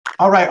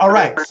All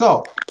right.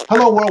 So,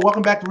 hello world.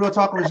 Welcome back to Real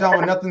Talk with Rajon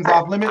when nothing's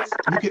off limits.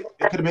 It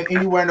could have been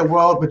anywhere in the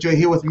world, but you're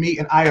here with me,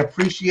 and I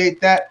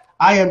appreciate that.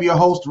 I am your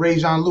host,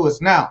 Rajon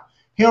Lewis. Now,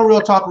 here on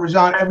Real Talk with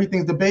Rajon,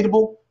 everything's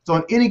debatable. So,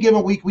 on any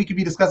given week, we could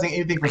be discussing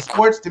anything from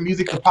sports to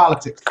music to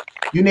politics.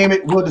 You name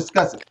it, we'll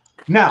discuss it.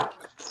 Now,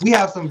 we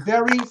have some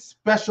very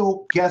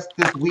special guests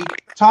this week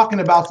talking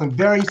about some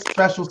very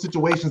special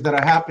situations that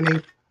are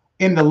happening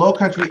in the low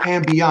country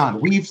and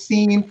beyond. We've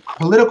seen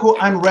political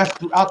unrest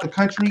throughout the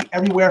country,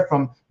 everywhere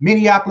from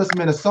Minneapolis,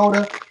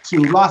 Minnesota to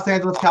Los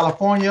Angeles,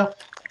 California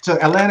to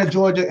Atlanta,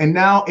 Georgia, and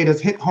now it has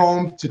hit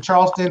home to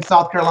Charleston,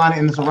 South Carolina,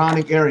 and the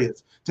surrounding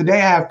areas.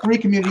 Today, I have three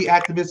community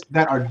activists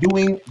that are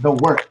doing the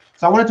work.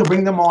 So I wanted to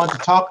bring them on to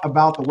talk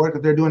about the work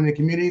that they're doing in the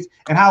communities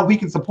and how we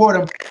can support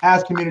them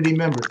as community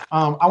members.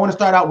 I want to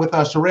start out with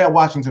Sherelle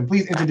Washington.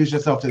 Please introduce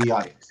yourself to the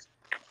audience.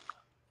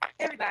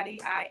 Hey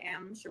everybody, I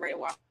am Sherelle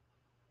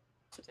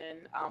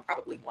Washington,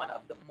 probably one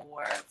of the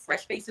more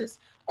fresh faces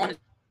on the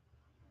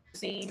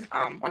scene,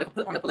 on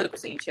the political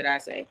scene, should I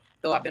say.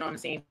 Though I've been on the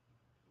scene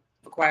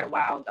for quite a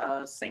while,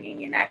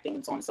 singing and acting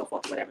and so on and so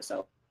forth, whatever.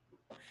 So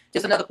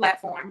just another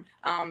platform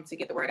to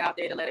get the word out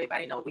there to let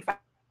everybody know we fight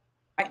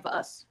for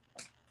us.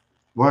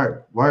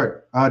 Word.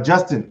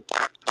 Justin.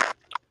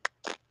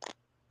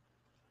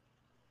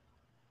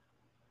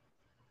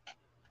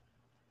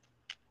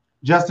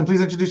 Justin,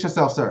 please introduce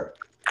yourself, sir.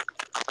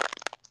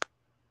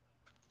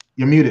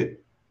 You're muted.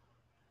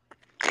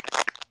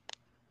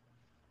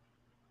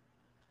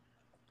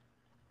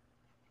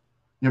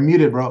 You're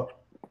muted, bro.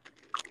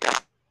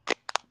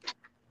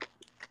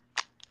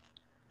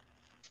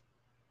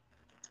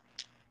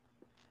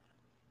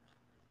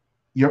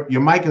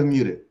 Your mic is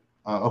muted.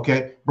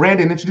 Okay.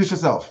 Brandon, introduce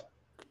yourself.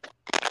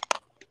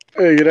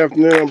 Hey, good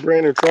afternoon. I'm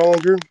Brandon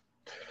Trollinger,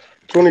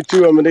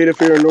 22. I'm a native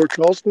here in North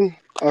Charleston.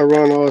 I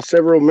run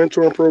several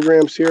mentoring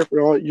programs here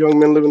for all young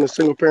men living in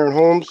single-parent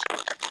homes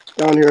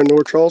down here in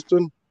North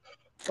Charleston.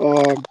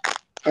 I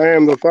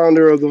am the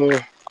founder of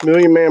the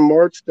Million Man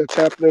March that's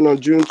happening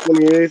on June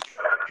 28th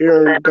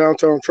here in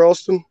downtown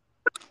Charleston.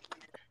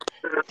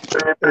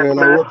 And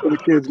I work for the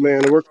kids,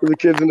 man. I work for the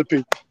kids and the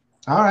people.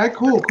 All right,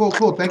 cool.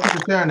 Thank you for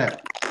sharing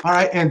that. All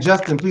right, and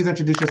Justin, please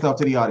introduce yourself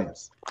to the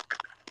audience.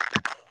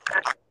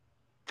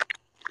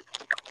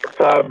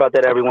 Sorry about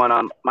that,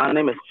 everyone. My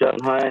name is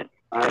Justin Hunt.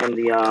 I am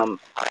the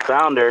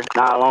founder,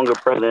 not longer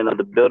president of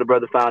the Build a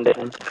Brother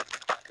Foundation,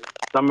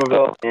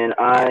 Somerville, and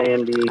I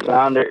am the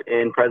founder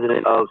and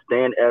president of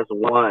Stand as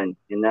One,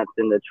 and that's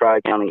in the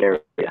Tri-County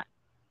area.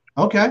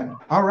 Okay,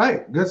 all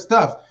right, good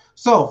stuff.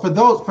 So for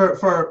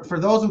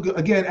those who,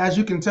 again, as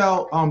you can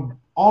tell,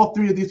 all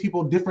three of these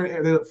people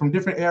from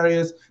different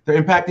areas. They're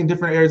impacting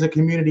different areas of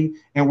community,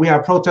 and we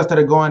have protests that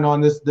are going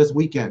on this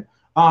weekend.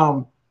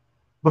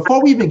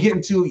 Before we even get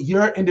into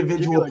your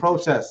individual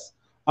protests,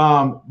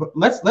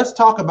 let's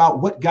talk about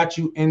what got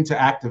you into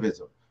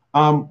activism.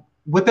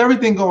 With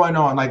everything going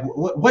on, like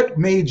what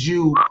made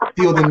you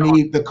feel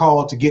the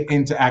call to get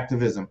into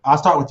activism? I'll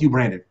start with you,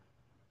 Brandon.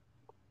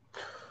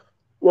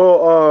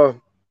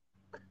 Well,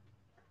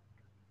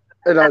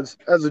 and as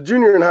a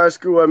junior in high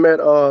school, I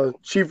met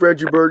Chief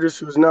Reggie Burgess,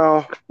 who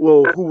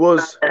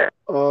was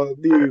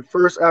the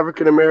first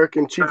African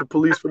American chief of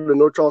police for the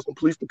North Charleston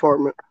Police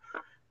Department.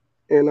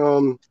 And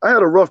I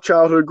had a rough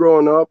childhood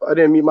growing up. I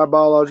didn't meet my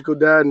biological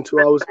dad until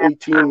I was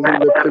 18. He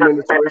lived 10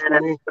 minutes away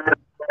from me.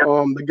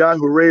 The guy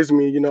who raised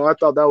me, I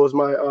thought that was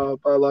my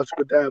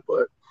biological dad.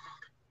 But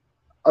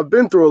I've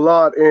been through a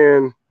lot,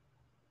 and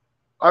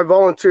I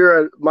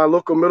volunteer at my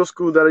local middle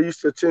school that I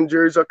used to attend,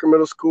 Jerry Zucker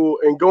Middle School,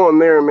 and going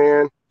there,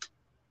 man,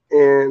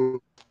 and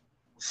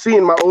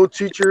seeing my old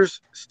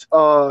teachers,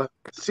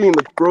 seeing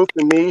the growth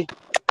in me,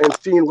 and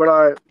seeing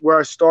where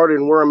I started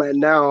and where I'm at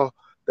now,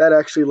 that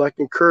actually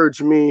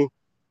encouraged me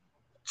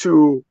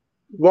to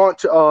want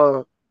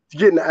to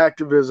get into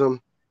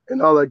activism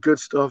and all that good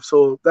stuff.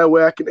 So that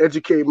way I can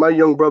educate my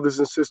young brothers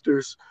and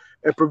sisters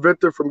and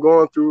prevent them from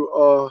going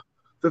through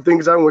the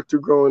things I went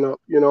through growing up,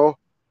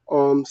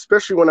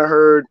 especially when I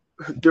heard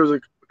there was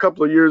a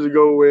couple of years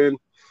ago when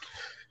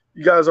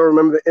you guys all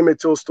remember the Emmett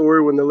Till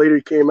story when the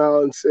lady came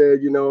out and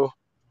said,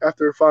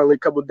 after finally a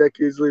couple of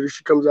decades later,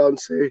 she comes out and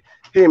say,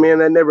 hey man,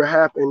 that never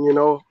happened.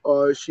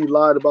 She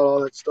lied about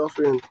all that stuff.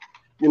 And,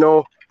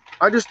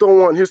 I just don't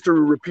want history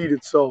to repeat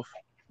itself.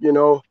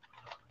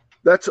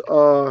 That's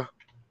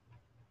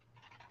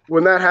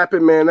when that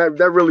happened, man,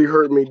 that really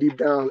hurt me deep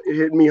down. It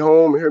hit me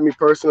home, it hurt me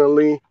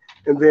personally.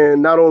 And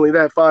then not only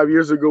that, 5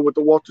 years ago with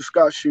the Walter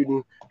Scott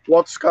shooting,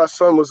 Walter Scott's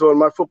son was on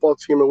my football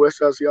team at West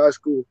Chelsea High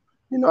School.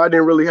 I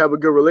didn't really have a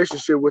good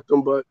relationship with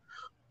them, but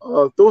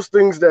those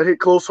things that hit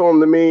close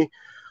home to me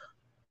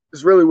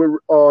is really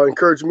what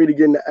encouraged me to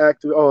get into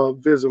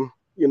activism,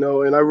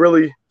 and I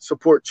really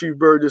support Chief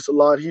Burgess a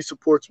lot. He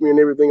supports me in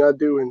everything I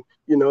do. And,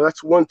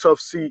 that's one tough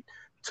seat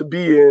to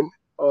be in,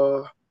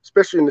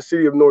 especially in the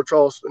city of North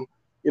Charleston.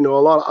 A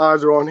lot of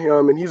eyes are on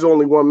him, and he's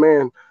only one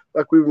man,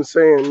 like we've been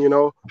saying,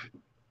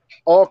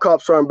 all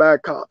cops aren't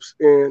bad cops.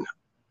 And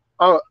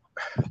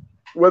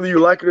whether you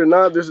like it or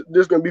not, there's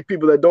going to be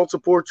people that don't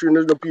support you, and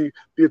there's going to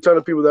be a ton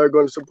of people that are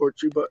going to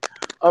support you. But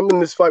I'm in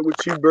this fight with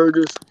Chief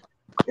Burgess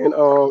and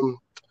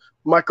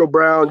Michael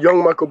Brown,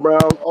 young Michael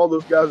Brown. All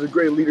those guys are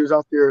great leaders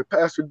out there.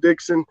 Pastor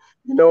Dixon,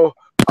 you know,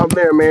 I'm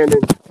there, man.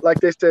 And like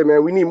they said,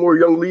 man, we need more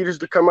young leaders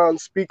to come out and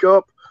speak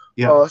up.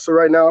 Yeah. So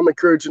right now I'm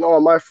encouraging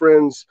all my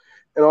friends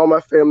and all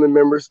my family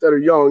members that are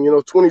young,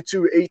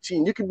 22,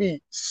 18. You could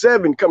be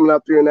 7 coming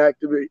out there and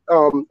activate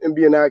and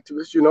be an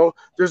activist.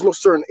 There's no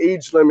certain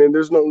age limit.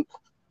 There's no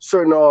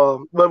certain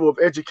level of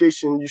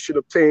education you should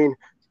obtain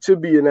to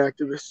be an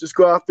activist. Just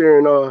go out there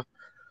and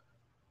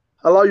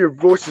allow your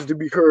voices to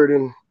be heard,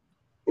 and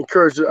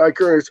I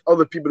encourage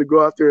other people to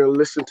go out there and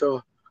listen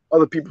to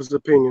other people's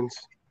opinions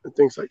and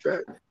things like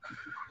that.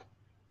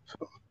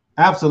 So.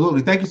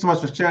 Absolutely. Thank you so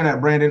much for sharing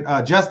that, Brandon.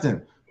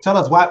 Justin, tell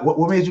us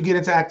what made you get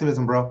into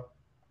activism, bro?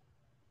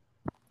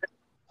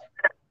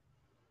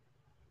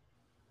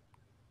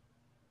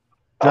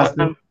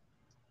 Justin.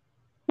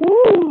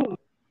 Woo.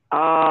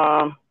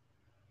 All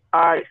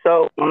right.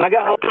 So when I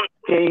got home,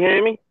 can you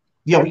hear me?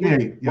 Yeah, we can hear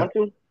you. Yeah. 1,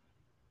 2.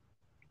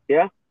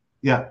 Yeah.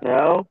 Yeah.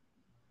 No.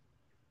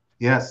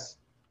 Yes.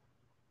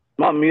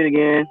 I'm on mute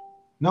again.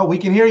 No, we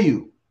can hear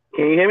you.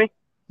 Can you hear me?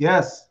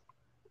 Yes.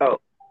 Oh,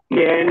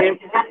 yeah.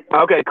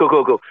 Okay.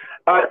 Cool.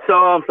 All right. So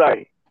I'm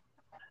sorry.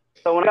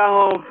 So when I got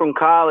home from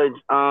college,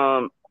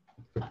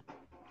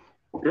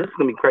 this is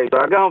gonna be crazy. So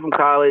I got home from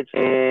college,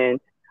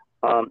 and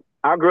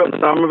I grew up in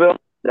Somerville.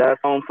 That's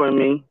home for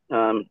me.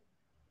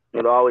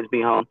 It'll always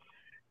be home.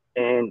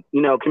 And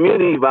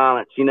community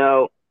violence.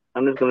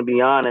 I'm just gonna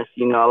be honest.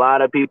 A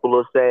lot of people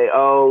will say,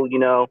 "Oh,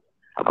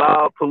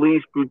 about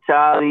police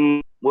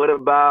brutality. What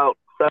about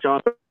such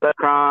on such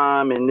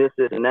crime and this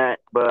and that?"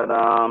 But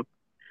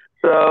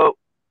so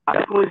I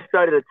definitely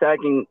started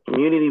attacking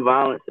community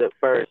violence at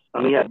first.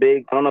 We had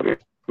I don't know if you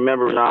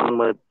remember, John,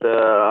 but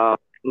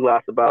we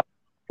lost about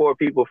 4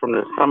 people from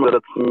the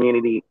Somerville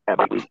community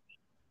every week.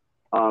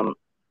 And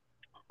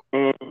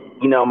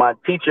my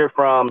teacher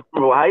from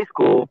high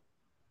school,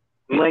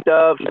 we linked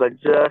up. She's like,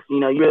 "Just, you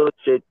really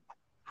should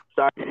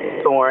start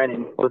mentoring,"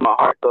 and it was my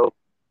heart. So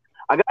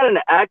I got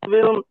into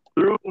activism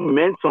through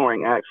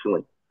mentoring,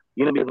 actually.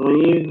 Because when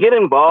you get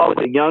involved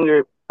with a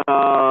younger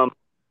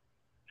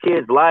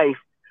kid's life,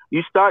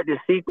 you start to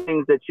see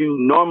things that you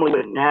normally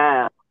wouldn't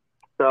have.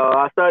 So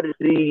I started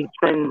to see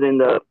trends in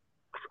the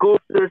school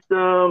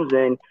systems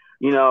and,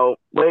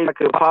 ways I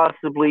could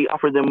possibly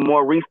offer them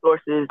more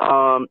resources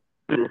to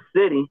the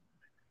city.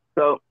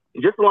 So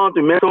just along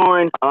through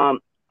mentoring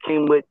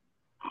came with,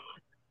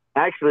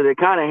 actually, they're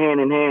kind of hand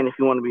in hand, if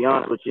you want to be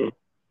honest with you.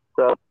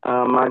 So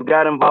I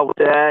got involved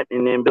with that,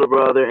 and then Bill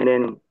Brother, and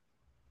then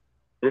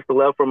just the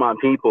love for my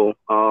people.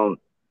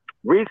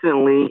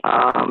 Recently,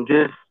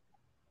 just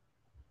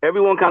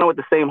everyone kind of with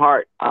the same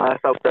heart. I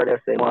started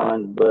that same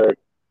one, but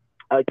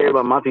I care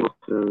about my people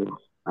since,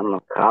 I don't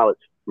know, college.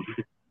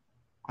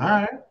 All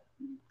right.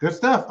 Good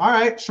stuff. All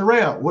right.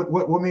 Sherelle,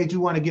 what made you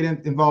want to get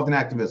involved in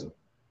activism?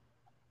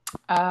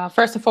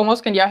 First and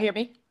foremost, can y'all hear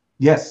me?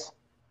 Yes.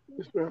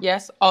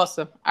 Yes.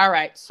 Awesome. All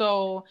right.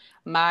 So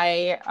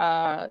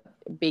my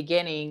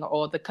beginning,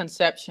 or the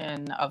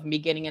conception of me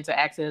getting into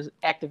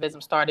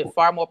activism, started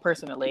far more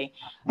personally.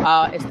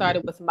 It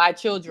started with my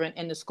children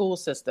in the school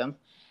system,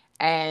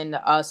 and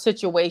a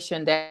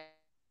situation that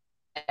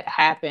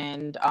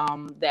happened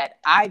that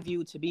I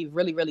viewed to be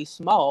really, really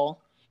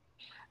small.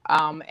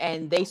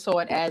 And they saw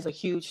it as a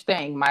huge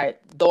thing. My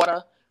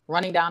daughter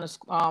running down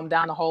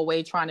the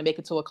hallway trying to make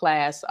it to a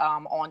class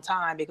on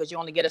time, because you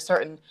only get a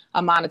certain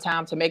amount of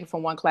time to make it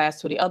from one class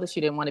to the other.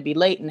 She didn't want to be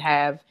late and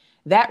have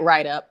that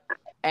write up.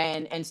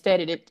 And instead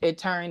it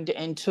turned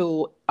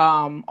into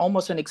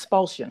almost an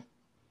expulsion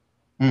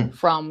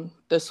from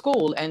the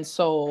school. And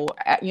so,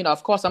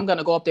 of course, I'm going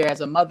to go up there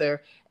as a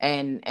mother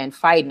and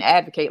fight and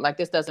advocate like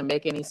this doesn't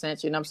make any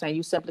sense. You know what I'm saying?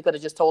 You simply could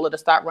have just told her to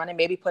stop running,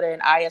 maybe put her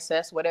in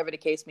ISS, whatever the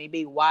case may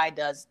be. Why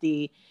does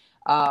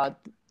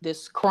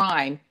this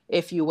crime,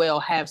 if you will,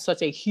 have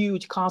such a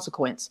huge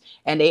consequence?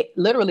 And they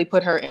literally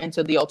put her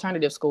into the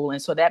alternative school. And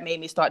so that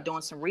made me start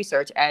doing some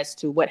research as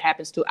to what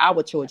happens to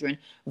our children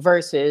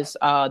versus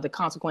the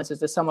consequences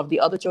that some of the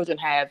other children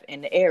have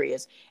in the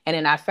areas. And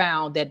then I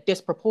found that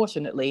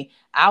disproportionately,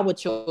 our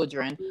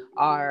children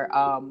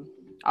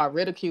are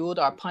ridiculed,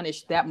 are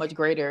punished that much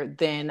greater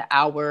than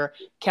our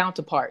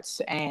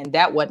counterparts. And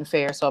that wasn't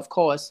fair. So, of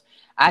course,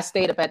 I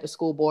stayed up at the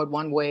school board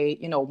one way,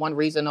 one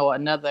reason or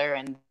another.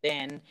 And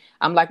then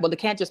I'm like, well, it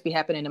can't just be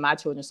happening to my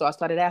children. So I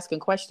started asking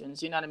questions,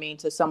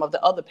 to some of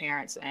the other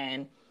parents.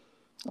 And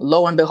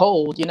lo and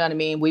behold,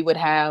 we would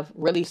have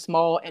really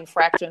small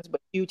infractions,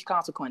 but huge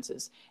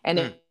consequences. And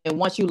then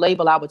once you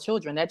label our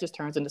children, that just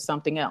turns into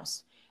something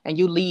else. And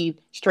you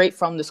lead straight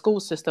from the school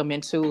system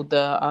into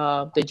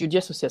the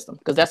judicial system,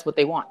 because that's what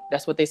they want.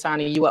 That's what they're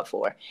signing you up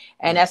for.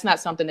 And that's not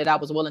something that I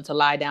was willing to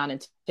lie down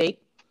and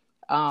take.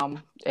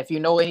 If you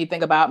know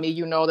anything about me,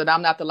 you know that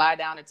I'm not the lie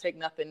down and take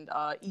nothing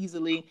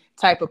easily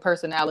type of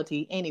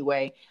personality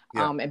anyway.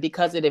 Yeah. And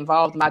because it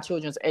involved my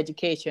children's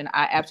education,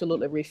 I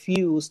absolutely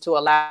refuse to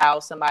allow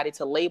somebody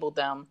to label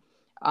them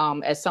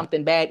as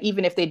something bad,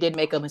 even if they did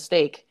make a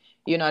mistake.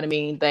 You know what I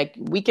mean? Like,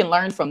 we can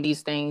learn from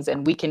these things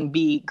and we can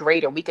be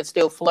greater. We can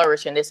still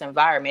flourish in this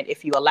environment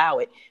if you allow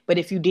it. But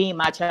if you deem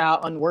my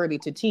child unworthy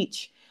to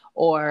teach,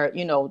 or,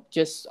 you know,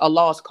 just a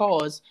lost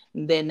cause,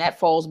 then that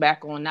falls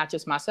back on not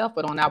just myself,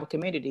 but on our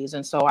communities.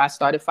 And so I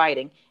started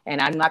fighting.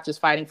 And I'm not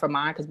just fighting for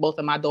mine, because both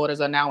of my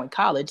daughters are now in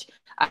college.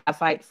 I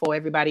fight for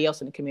everybody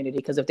else in the community,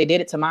 because if they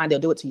did it to mine, they'll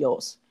do it to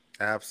yours.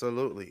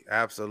 Absolutely.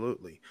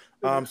 Absolutely.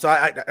 So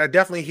I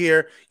definitely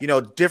hear, you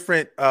know,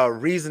 different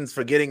reasons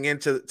for getting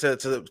into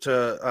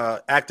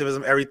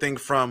activism, everything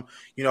from,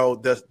 you know,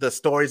 the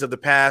stories of the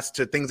past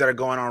to things that are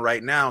going on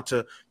right now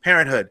to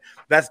parenthood.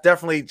 That's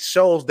definitely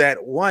shows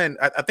that, one,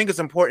 I think it's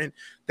important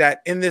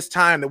that in this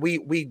time that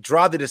we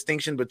draw the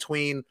distinction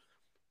between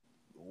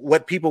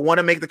what people want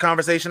to make the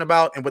conversation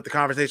about and what the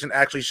conversation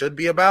actually should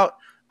be about.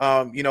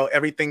 You know,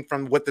 everything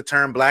from what the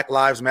term Black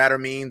Lives Matter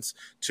means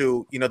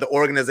to, you know, the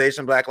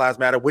organization Black Lives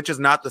Matter, which is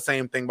not the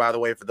same thing, by the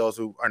way, for those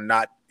who are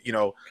not, you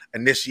know,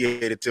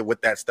 initiated to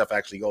what that stuff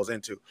actually goes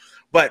into.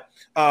 But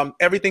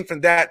everything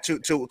from that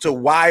to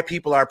why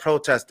people are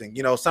protesting.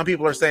 You know, some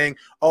people are saying,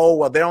 oh,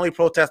 well, they're only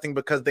protesting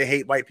because they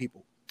hate white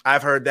people.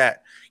 I've heard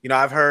that. You know,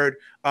 I've heard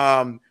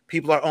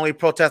people are only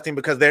protesting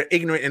because they're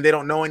ignorant and they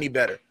don't know any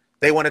better.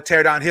 They want to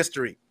tear down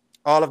history,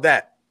 all of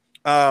that.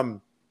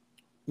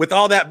 With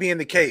all that being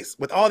the case,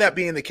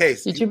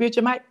 Did you mute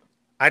your mic?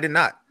 I did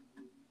not.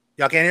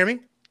 Y'all can't hear me?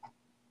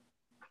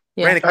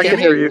 Yeah, Brandon, I can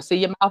hear you. See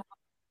your mouth?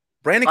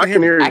 Brandon I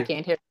can hear you. I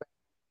can't hear you.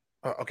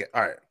 Oh, okay,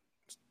 all right.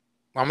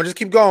 I'm gonna just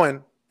keep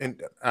going,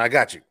 and I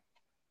got you.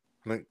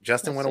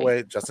 Justin went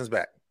away. Justin's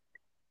back.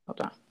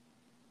 Hold on.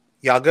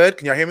 Y'all good?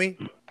 Can y'all hear me?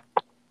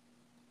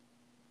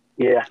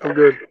 Yeah. I'm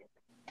good.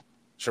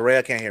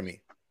 Sharia can't hear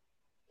me.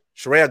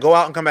 Sharia, go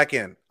out and come back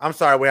in. I'm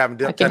sorry, we're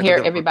having I can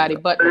hear everybody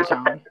but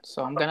John,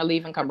 so I'm gonna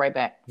leave and come right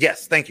back.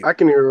 Yes, thank you. I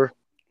can hear her.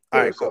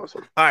 All right, cool.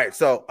 Awesome. All right.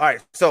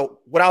 So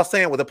what I was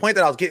saying, the point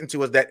that I was getting to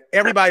was that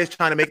everybody's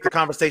trying to make the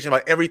conversation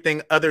about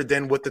everything other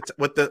than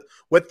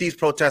what these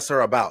protests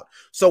are about.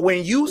 So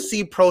when you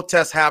see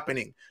protests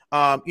happening,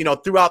 you know,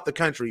 throughout the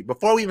country,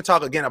 before we even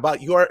talk again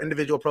about your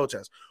individual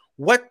protests,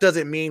 what does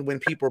it mean when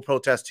people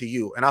protest to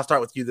you? And I'll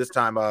start with you this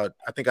time. I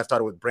think I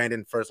started with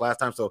Brandon first last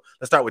time, so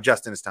let's start with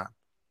Justin this time.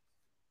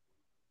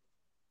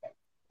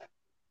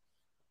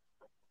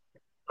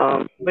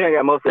 I think I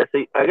got most of that.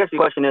 So I guess the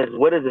question is,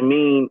 what does it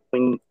mean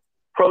when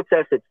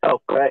protest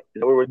itself, right? Is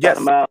that what we're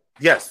talking about?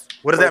 Yes.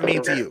 What does that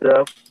mean to you?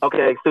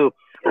 Okay, so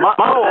my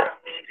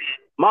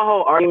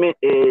whole argument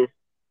is,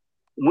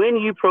 when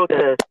you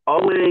protest,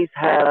 always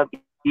have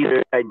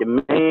either a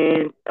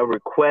demand, a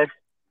request,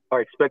 or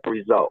expect a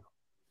result.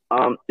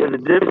 There's a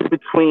difference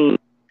between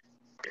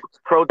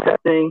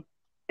protesting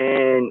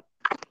and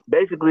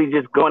basically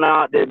just going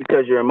out there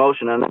because you're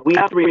emotional. And we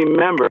have to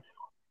remember,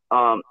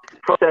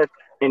 protest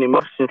and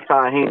emotions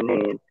tie hand in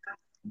hand.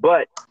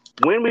 But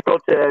when we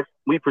protest,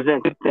 we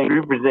present two things.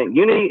 We present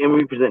unity and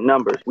we present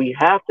numbers. We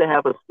have to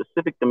have a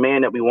specific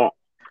demand that we want.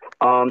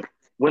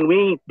 When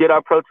we did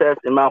our protest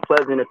in Mount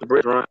Pleasant at the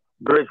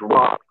Bridge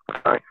Rock,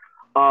 right,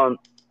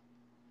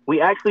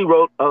 we actually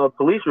wrote a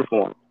police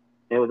reform.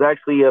 It was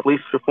actually a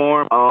police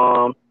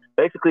reform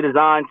basically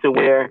designed to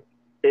where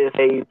if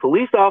a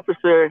police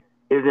officer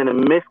is in a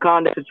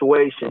misconduct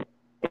situation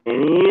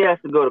and he has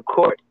to go to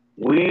court,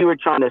 we were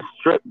trying to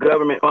strip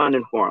government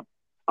funding for him.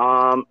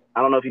 I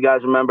don't know if you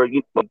guys remember.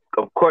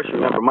 Of course, you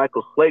remember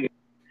Michael Slager.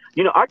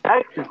 You know, our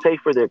taxes pay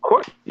for their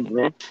court fees,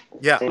 man.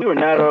 Yeah. And we were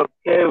not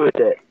okay with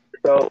that.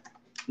 So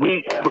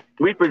we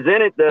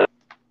presented the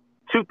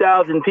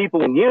 2,000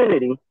 people in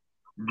unity,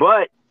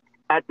 but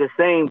at the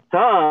same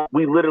time,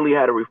 we literally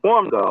had a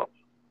reform goal.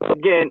 So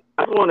again,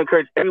 I just want to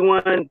encourage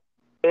everyone,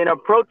 and a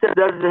protest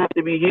doesn't have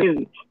to be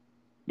huge.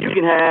 You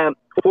can have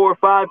 4 or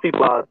 5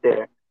 people out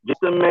there just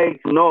to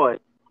make noise.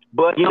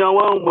 But you know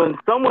what? When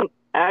someone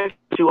asks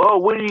you, oh,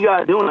 what are you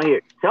guys doing out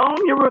here? Tell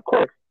them your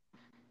request.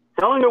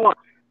 Tell them your want.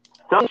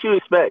 Tell them what you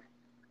expect.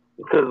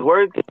 Because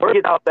word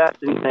gets out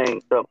faster than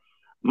things. So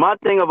my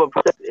thing of a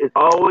protest is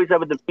always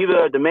have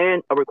either a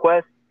demand, a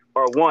request,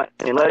 or a want,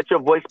 and let your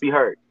voice be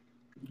heard.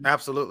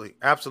 Absolutely.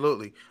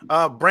 Absolutely.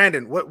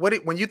 Brandon,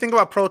 when you think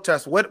about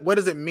protests, what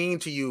does it mean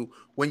to you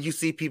when you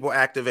see people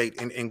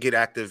activate and get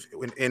active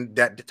in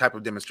that type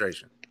of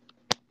demonstration?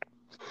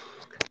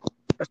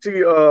 I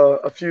see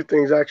a few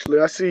things, actually.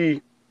 I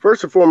see,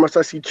 first and foremost,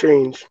 I see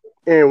change.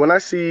 And when I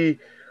see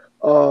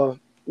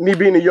me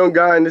being a young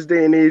guy in this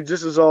day and age,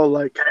 this is all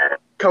like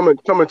coming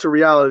to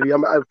reality.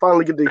 I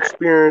finally get to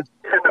experience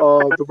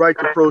the right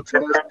to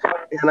protest,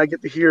 and I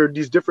get to hear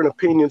these different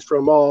opinions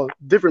from all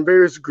different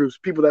various groups,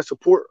 people that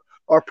support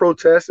our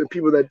protests and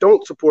people that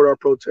don't support our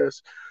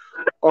protests.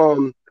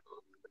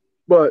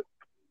 But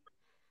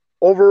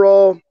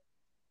overall,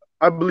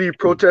 I believe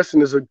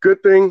protesting is a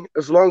good thing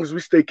as long as we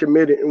stay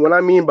committed. And what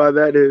I mean by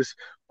that is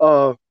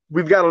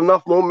we've got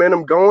enough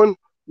momentum going.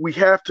 We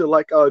have to,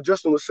 like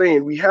Justin was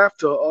saying, we have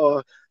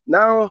to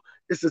now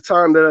is the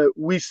time that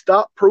we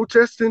stop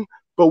protesting,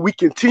 but we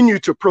continue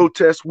to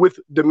protest with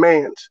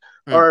demands.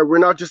 All right, we're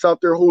not just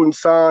out there holding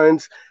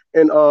signs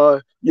and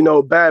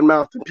bad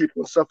mouthing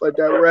people and stuff like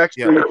that. We're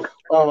actually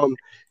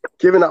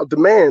giving out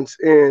demands,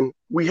 and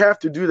we have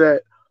to do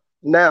that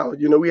now.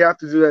 We have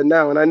to do that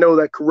now. And I know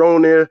that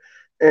Corona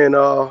and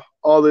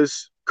all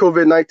this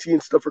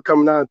COVID-19 stuff are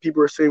coming out, and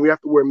people are saying we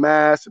have to wear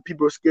masks, and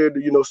people are scared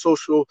to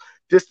social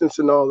distance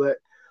and all that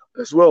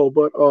as well.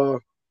 But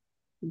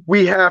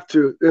we have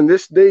to, in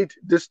this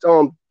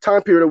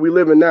time period that we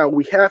live in now,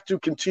 we have to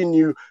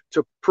continue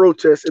to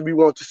protest if we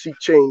want to seek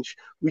change.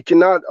 We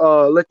cannot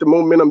let the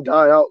momentum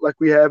die out like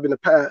we have in the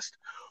past,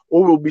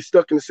 or we'll be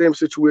stuck in the same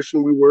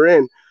situation we were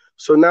in.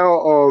 So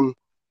now,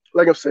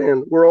 like I'm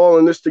saying, we're all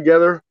in this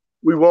together.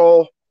 We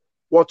all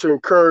want to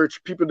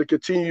encourage people to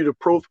continue to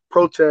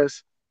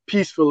protest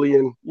peacefully,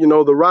 and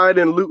the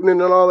rioting and looting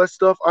and all that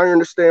stuff. I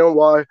understand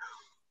why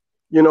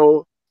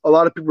a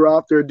lot of people are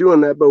out there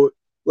doing that, but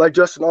like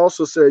Justin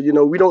also said,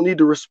 we don't need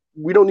to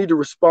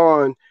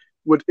respond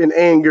in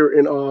anger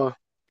and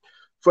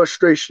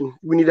frustration.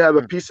 We need to have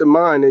a peace of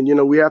mind,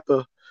 and we have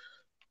to.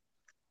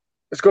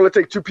 It's going to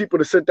take two people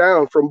to sit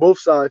down from both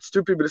sides,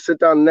 two people to sit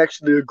down and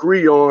actually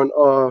agree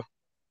on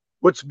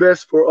what's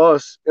best for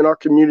us in our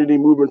community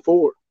moving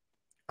forward.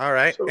 All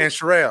right. So, and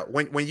Sherelle,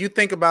 when you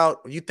think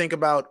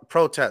about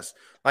protests,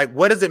 like,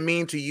 what does it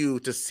mean to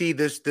you to see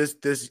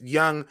this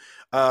young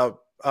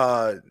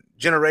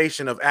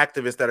generation of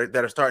activists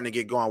that are starting to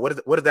get going?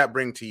 What does that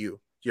bring to you,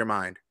 to your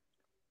mind?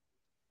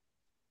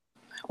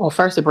 Well,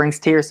 first, it brings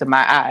tears to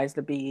my eyes,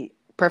 to be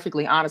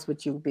perfectly honest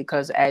with you,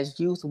 because as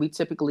youth, we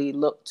typically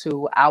look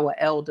to our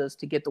elders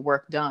to get the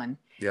work done.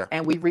 Yeah.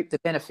 And we reap the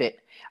benefit.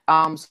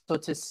 So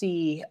to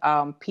see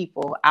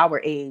people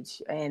our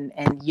age and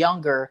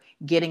younger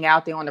getting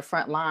out there on the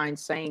front line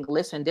saying,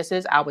 listen, this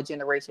is our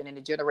generation and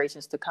the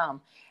generations to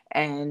come.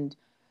 And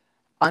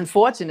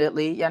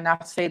unfortunately, and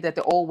not to say that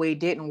the old way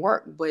didn't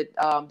work, but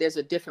there's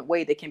a different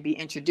way that can be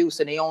introduced.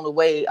 And the only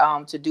way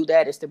to do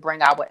that is to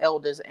bring our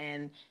elders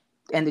and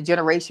the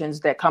generations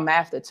that come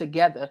after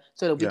together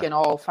so that we can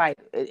all fight.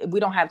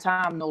 We don't have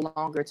time no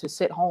longer to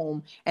sit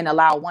home and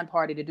allow one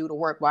party to do the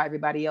work while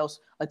everybody else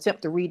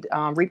attempt to reap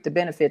the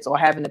benefits or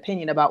have an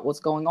opinion about what's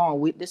going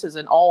on. This is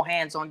an all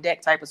hands on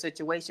deck type of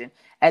situation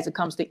as it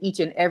comes to each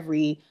and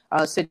every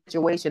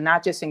situation,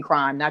 not just in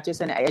crime, not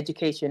just in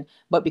education,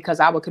 but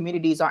because our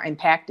communities are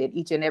impacted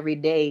each and every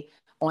day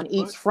on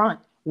each front.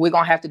 We're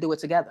going to have to do it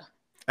together.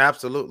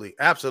 Absolutely.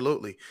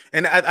 Absolutely.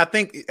 And I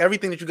think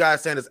everything that you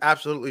guys said is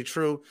absolutely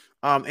true.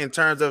 In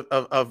terms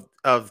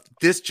of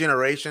this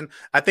generation,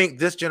 I think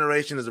this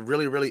generation is a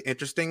really, really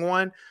interesting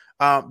one,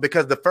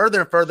 because the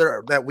further and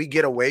further that we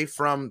get away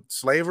from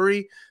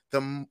slavery,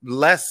 the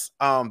less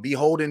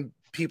beholden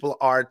people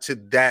are to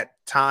that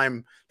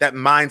time, that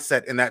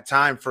mindset in that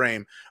time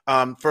frame.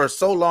 For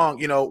so long,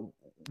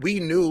 we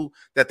knew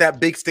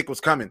that big stick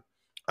was coming.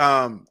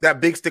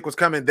 That big stick was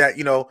coming, that,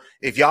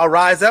 if y'all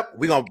rise up,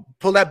 we're going to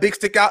pull that big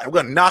stick out and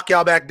we're going to knock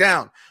y'all back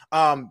down.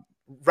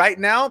 Right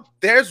now,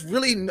 there's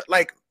really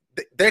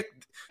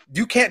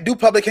you can't do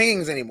public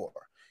hangings anymore.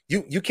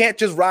 You can't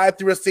just ride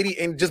through a city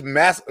and just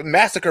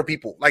massacre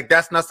people. Like,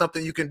 that's not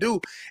something you can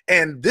do.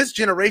 And this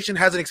generation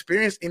hasn't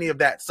experienced any of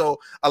that. So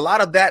a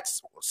lot of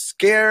that's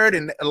scared,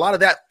 and a lot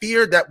of that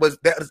fear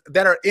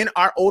that are in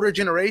our older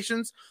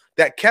generations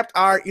that kept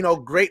our,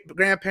 great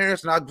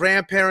grandparents and our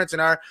grandparents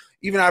and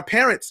even our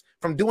parents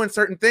from doing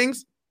certain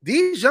things.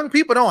 These young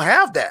people don't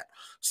have that.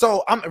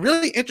 So I'm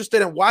really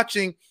interested in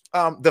watching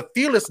the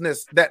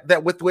fearlessness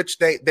that with which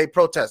they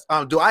protest.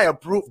 Do I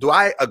approve? Do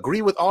I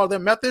agree with all of their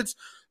methods?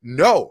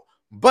 No,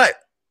 but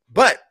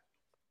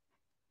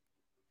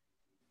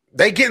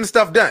they getting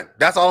stuff done.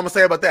 That's all I'm gonna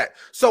say about that.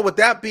 So with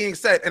that being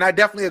said, and I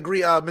definitely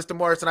agree, Mr.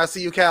 Morris, and I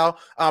see you, Cal.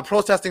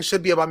 Protesting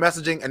should be about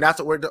messaging, and that's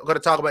what we're going to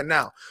talk about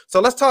now.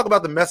 So let's talk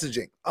about the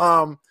messaging.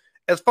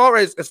 As far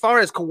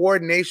as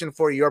coordination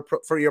for your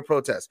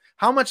protest,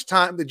 how much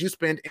time did you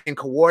spend in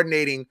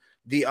coordinating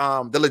the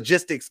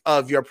logistics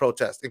of your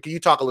protest? And can you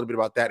talk a little bit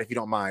about that, if you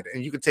don't mind?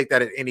 And you can take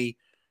that at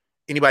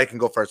anybody can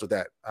go first with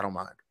that. I don't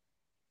mind.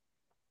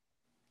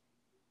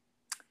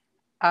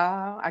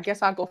 I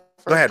guess I'll go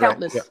first. Go ahead,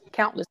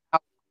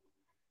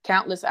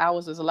 Countless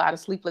hours. There's a lot of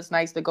sleepless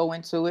nights that go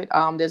into it.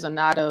 There's a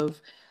lot of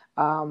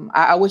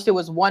I wish there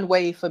was one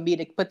way for me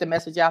to put the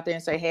message out there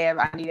and say, hey,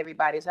 I need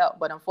everybody's help.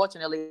 But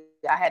unfortunately,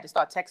 I had to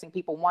start texting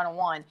people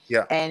one-on-one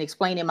and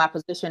explaining my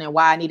position and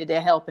why I needed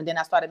their help. And then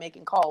I started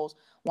making calls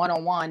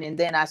one-on-one. And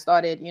then I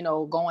started,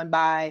 going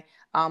by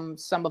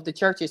some of the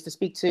churches to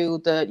speak to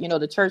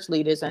the church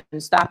leaders,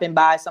 and stopping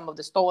by some of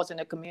the stores in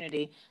the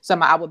community,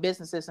 some of our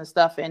businesses and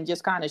stuff, and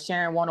just kind of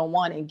sharing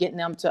one-on-one and getting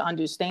them to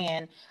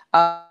understand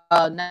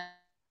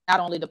not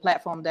only the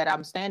platform that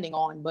I'm standing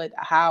on, but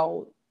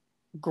how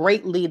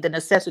greatly the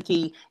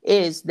necessity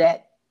is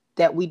that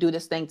we do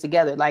this thing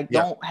together.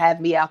 Don't have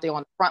me out there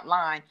on the front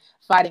line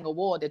fighting a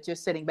war that you're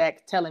sitting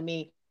back telling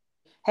me,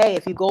 hey,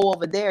 if you go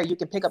over there, you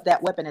can pick up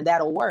that weapon and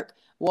that'll work.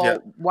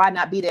 Well, why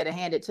not be there to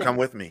hand it to Come me?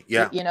 with me.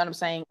 Yeah. You know what I'm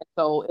saying?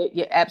 So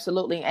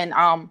absolutely. And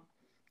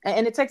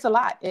it takes a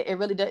lot. It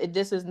really does.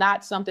 This is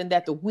not something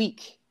that the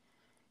weak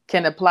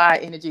can apply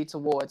energy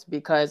towards,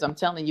 because I'm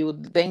telling you,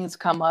 things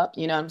come up,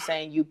 you know what I'm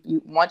saying? You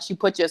once you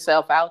put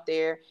yourself out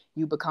there,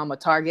 you become a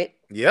target.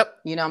 Yep.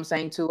 You know what I'm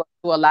saying? To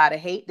a lot of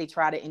hate. They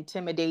try to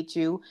intimidate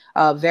you,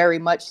 very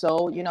much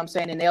so, you know what I'm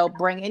saying? And they'll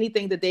bring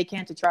anything that they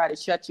can to try to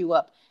shut you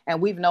up. And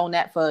we've known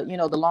that for, you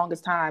know, the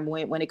longest time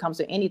when it comes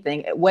to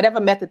anything, whatever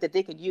method that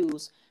they could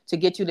use to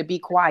get you to be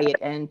quiet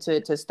and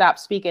to stop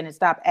speaking and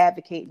stop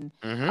advocating,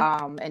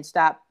 and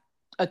stop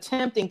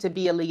attempting to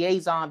be a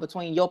liaison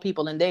between your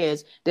people and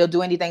theirs. They'll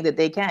do anything that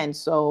they can.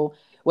 So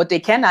what they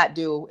cannot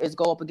do is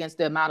go up against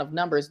the amount of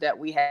numbers that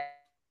we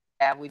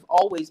have. We've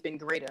always been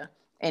greater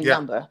in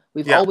number.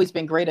 We've always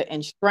been greater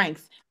in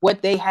strength.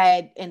 What they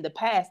had in the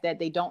past that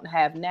they don't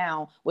have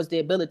now was the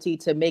ability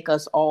to make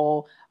us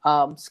all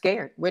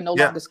scared. We're no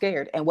longer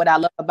scared. And what I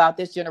love about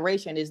this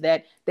generation is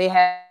that they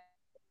have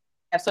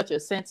such a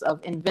sense of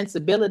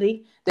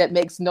invincibility that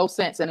makes no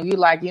sense. And you're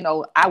like, you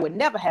know, I would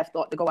never have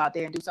thought to go out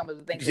there and do some of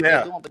the things that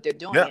they're doing, but they're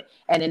doing it.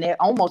 And then it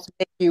almost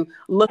makes you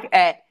look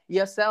at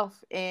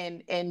yourself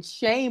in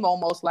shame,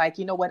 almost like,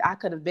 you know what, I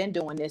could have been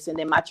doing this, and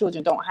then my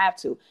children don't have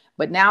to.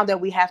 But now that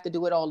we have to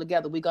do it all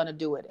together, we're going to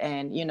do it.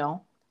 And, you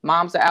know,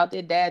 moms are out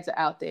there, dads are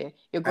out there,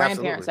 your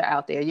grandparents are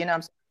out there, you know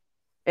what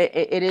I'm saying?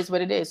 It is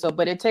what it is. So,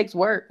 but it takes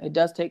work. It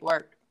does take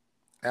work.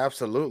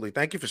 Absolutely.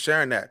 Thank you for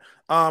sharing that.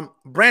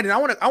 Brandon, I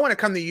want to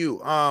come to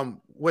you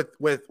with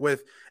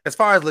as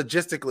far as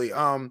logistically,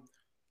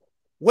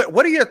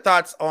 what are your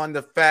thoughts on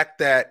the fact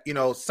that, you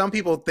know, some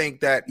people think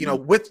that, you know,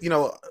 with, you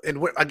know,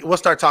 and we'll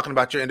start talking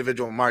about your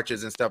individual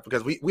marches and stuff,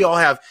 because we all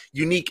have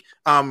unique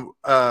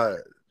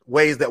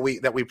ways that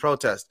we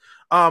protest.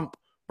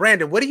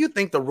 Brandon, what do you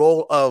think the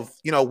role of,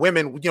 you know,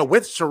 women, you know,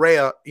 with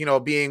Sharayah, you know,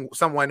 being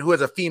someone who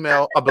is a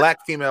female, a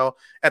Black female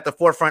at the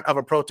forefront of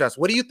a protest,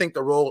 what do you think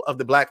the role of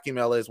the Black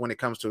female is when it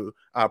comes to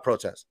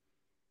protests?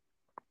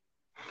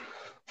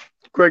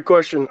 Great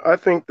question. I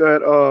think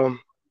that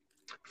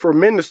for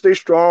men to stay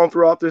strong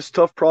throughout this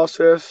tough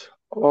process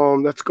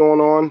that's going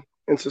on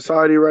in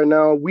society right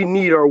now, we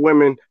need our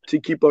women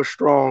to keep us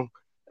strong,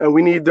 and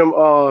we need them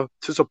to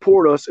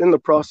support us in the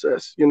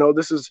process. You know,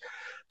 this is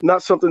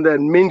not something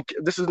that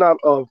this is not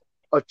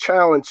a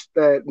challenge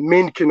that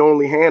men can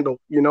only handle.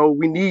 You know,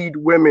 we need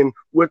women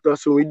with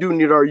us, and we do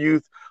need our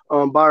youth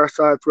by our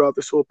side throughout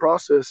this whole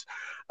process.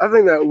 I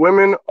think that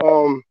women,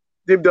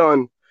 they've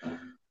done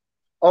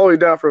all the way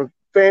down from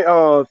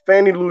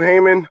Fannie Lou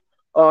Hamer,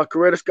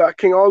 Coretta Scott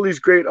King, all these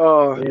great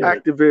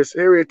activists,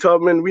 Harriet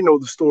Tubman, we know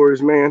the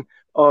stories, man.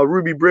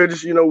 Ruby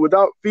Bridges, you know,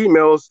 without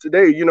females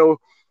today, you know,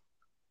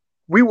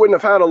 we wouldn't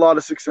have had a lot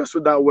of success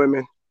without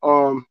women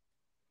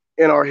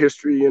in our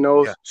history, you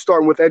know,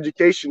 starting with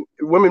education.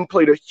 Women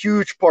played a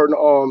huge part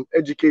in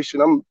education.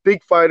 I'm a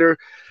big fighter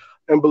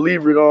and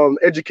believer in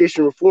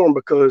education reform,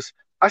 because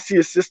I see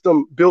a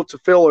system built to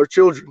fail our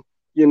children.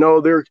 You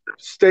know, they're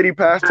steady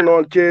passing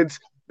on kids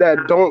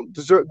that don't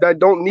deserve, that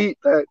don't need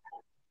that.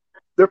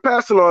 They're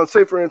passing on,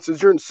 say, for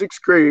instance, you're in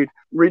 6th grade,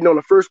 reading on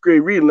a 1st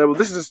grade reading level.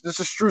 This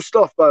is true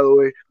stuff, by the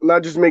way. I'm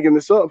not just making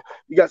this up.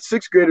 You got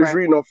 6th graders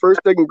reading on 1st,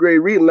 2nd grade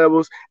reading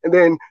levels, and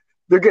then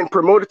they're getting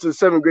promoted to the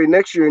 7th grade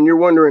next year, and you're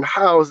wondering,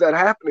 how is that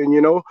happening,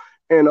 you know?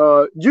 And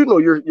you know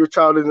your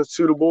child isn't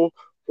suitable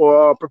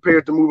or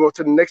prepared to move on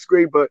to the next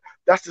grade, but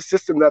that's the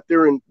system that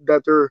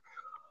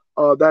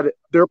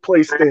they're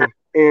placed in.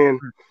 And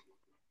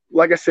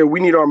like I said, we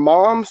need our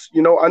moms.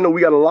 You know, I know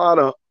we have a lot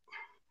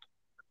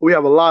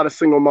of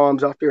single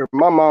moms out there.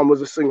 My mom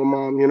was a single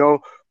mom, you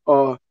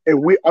know,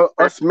 and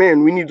us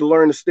men, we need to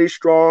learn to stay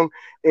strong.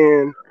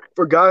 And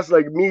for guys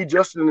like me,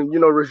 Justin, and, you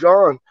know,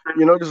 Rajan,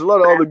 you know, there's a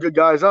lot of other good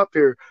guys out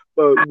there.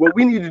 But what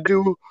we need to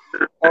do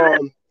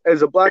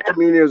as a Black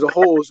community as a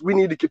whole is we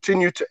need to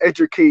continue to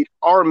educate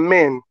our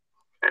men,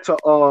 to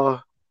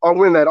our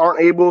women that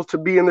aren't able to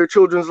be in their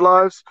children's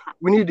lives.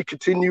 We need to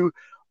continue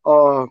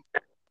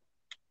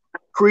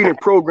creating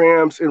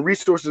programs and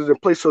resources in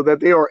place so that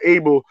they are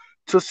able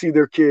to see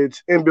their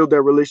kids and build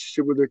that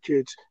relationship with their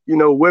kids. You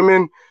know,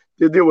 women,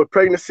 they deal with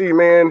pregnancy,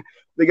 man.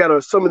 They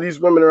got some of these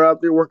women are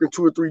out there working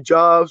 2 or 3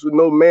 jobs with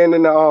no man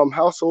in the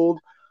household.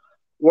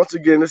 Once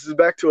again, this is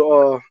back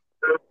to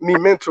me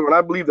mentoring.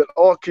 I believe that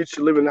all kids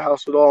should live in the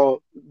house with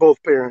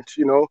both parents,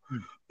 you know.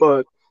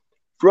 But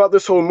throughout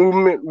this whole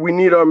movement, we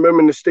need our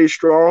women to stay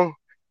strong,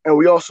 and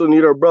we also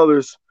need our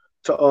brothers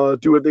to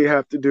do what they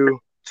have to do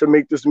to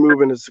make this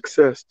movement a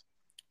success.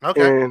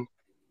 Okay. And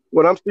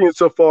what I'm seeing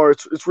so far,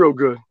 it's real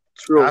good.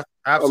 It's real.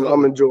 Absolutely.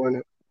 I'm enjoying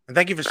it. And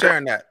thank you for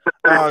sharing that.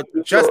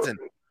 Justin,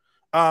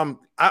 I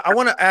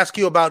want to ask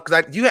you about,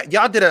 because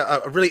y'all did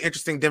a really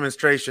interesting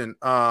demonstration.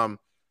 I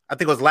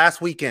think it was last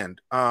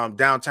weekend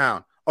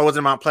downtown, or was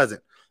it Mount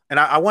Pleasant? And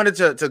I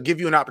wanted to give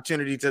you an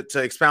opportunity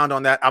to expound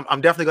on that. I'm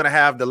definitely going to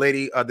have the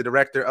lady, the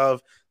director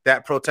of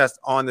that protest,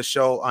 on the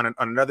show on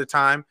another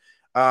time.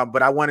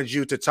 But I wanted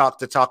you to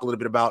talk a little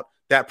bit about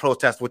that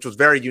protest, which was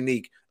very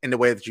unique in the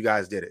way that you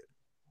guys did it.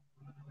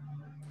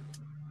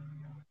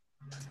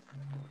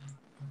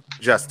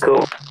 Justin.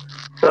 Cool.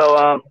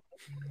 So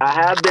I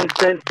have been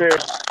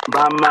censored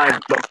by my.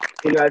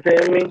 You guys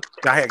hear me?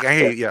 I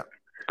hear you. Yeah.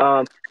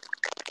 I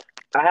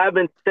have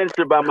been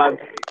censored by my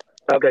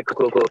Okay,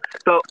 cool.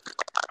 So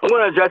I'm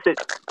going to address it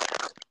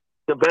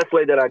the best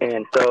way that I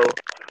can. So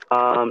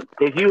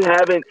if you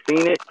haven't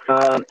seen it,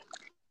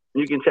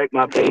 you can check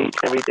my page,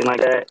 everything like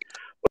that.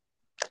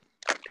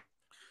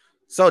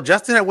 So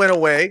Justin had went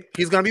away.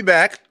 He's going to be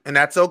back, and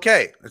that's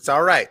okay. It's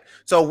all right.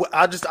 So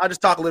I'll just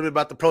talk a little bit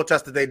about the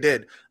protest that they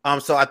did.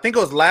 So I think it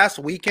was last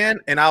weekend,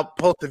 and I'll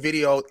post the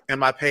video in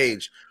my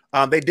page.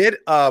 They did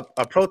a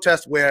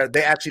protest where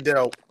they actually did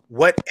a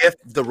what if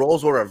the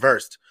roles were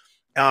reversed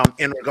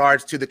in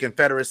regards to the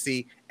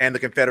Confederacy and the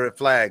Confederate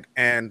flag.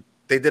 And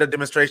they did a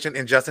demonstration,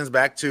 and Justin's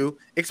back to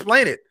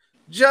explain it.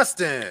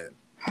 Justin.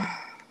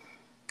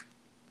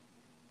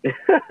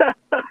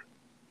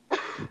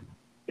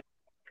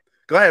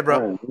 Go ahead,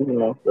 bro.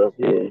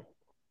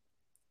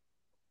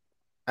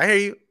 I hear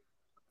you.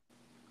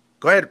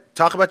 Go ahead.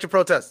 Talk about your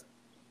protest.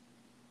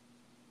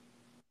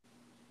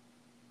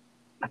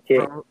 Okay.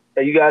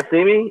 You guys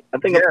see me? I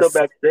think Yes. I'm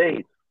still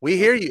backstage. We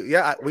hear you.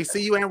 Yeah, we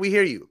see you and we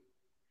hear you.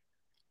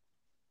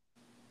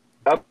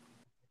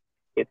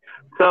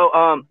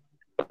 So,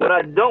 what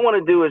I don't want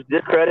to do is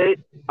discredit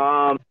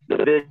the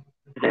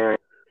visionary.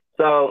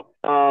 So,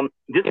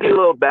 just to give you a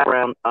little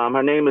background,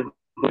 her name is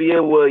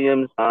Leah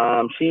Williams.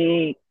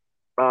 She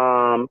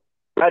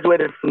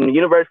graduated from the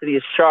University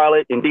of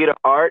Charlotte in theater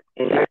art,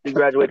 and she actually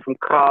graduated from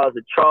College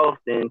of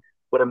Charleston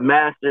with a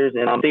master's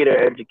in theater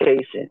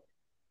education.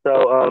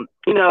 So,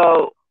 you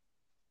know,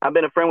 I've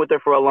been a friend with her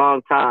for a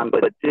long time,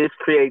 but this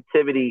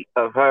creativity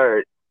of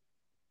her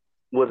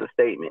was a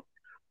statement.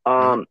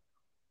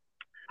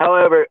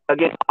 However,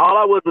 again, all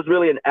I was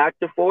really an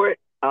actor for it,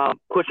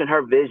 pushing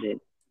her vision.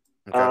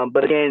 Okay.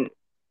 But again,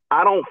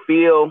 I don't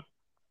feel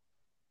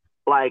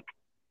like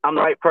I'm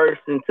the right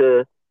person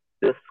to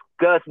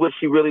discuss what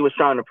she really was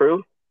trying to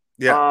prove.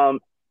 Yeah.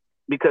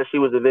 Because she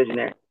was a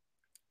visionary.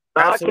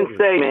 All Absolutely. I can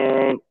say,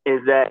 man,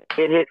 is that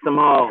it hit some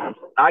homes.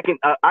 I can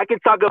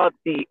talk about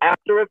the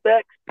after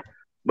effects,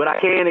 but I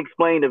can't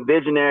explain the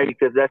visionary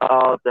because that's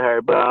all to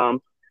her. But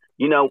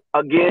you know,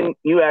 again,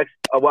 you asked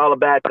a while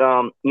back,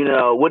 you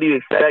know, what do you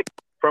expect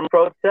from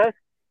protest?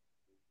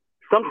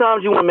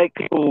 Sometimes you want to make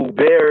people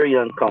very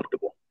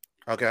uncomfortable.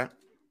 Okay.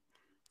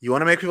 You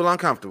want to make people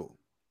uncomfortable.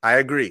 I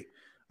agree.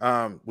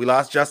 We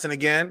lost Justin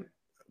again.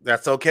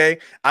 That's okay.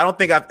 I don't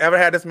think I've ever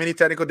had this many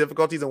technical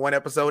difficulties in one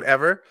episode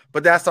ever,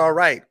 but that's all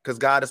right because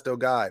God is still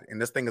God, and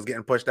this thing is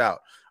getting pushed out.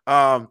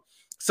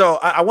 So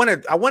I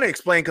want to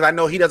explain because I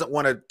know he doesn't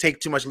want to take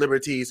too much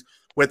liberties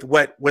with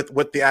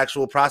the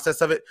actual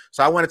process of it.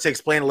 So I wanted to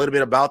explain a little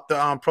bit about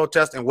the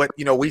protest and what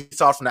we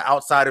saw from the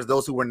outsiders,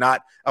 those who were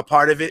not a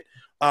part of it.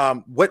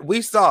 What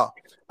we saw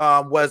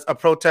was a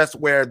protest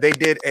where they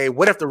did a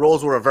what if the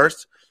roles were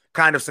reversed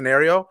kind of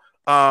scenario.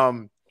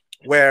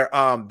 Where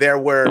there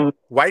were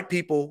white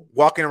people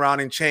walking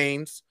around in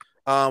chains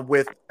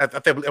with, I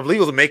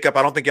believe it was makeup.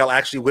 I don't think y'all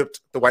actually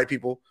whipped the white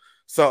people.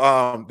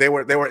 So they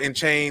were in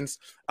chains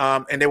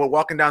and they were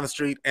walking down the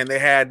street and they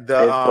had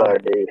the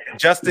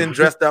Justin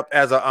dressed up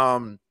as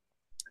a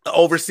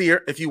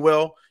overseer, if you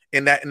will,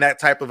 in that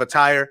type of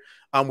attire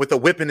with a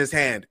whip in his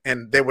hand.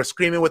 And they were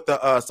screaming with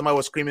somebody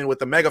was screaming with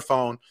the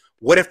megaphone,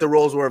 what if the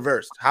roles were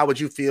reversed? How would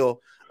you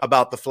feel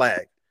about the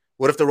flag?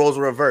 What if the roles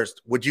were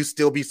reversed? Would you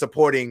still be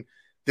supporting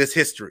this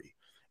history?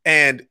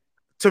 And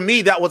to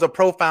me, that was a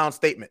profound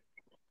statement.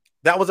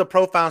 That was a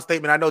profound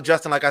statement. I know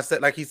Justin,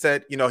 like he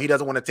said, he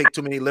doesn't want to take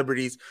too many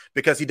liberties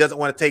because he doesn't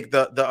want to take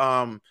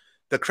the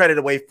credit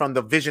away from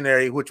the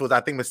visionary, which was,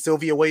 I think, Miss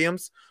Sylvia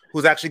Williams,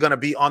 who's actually going to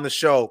be on the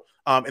show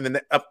in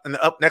the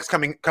next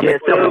coming. Yeah,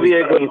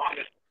 Sylvia.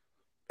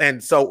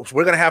 And so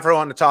we're going to have her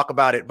on to talk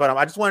about it. But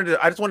I just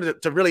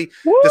wanted to really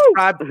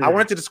describe. I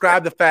wanted to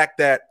describe the fact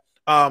that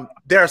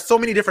there are so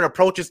many different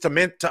approaches to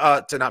not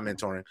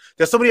mentoring.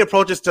 There's so many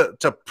approaches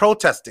to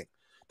protesting.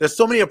 There's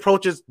so many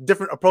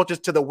different approaches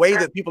to the way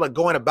that people are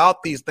going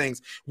about these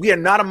things. We are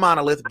not a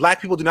monolith.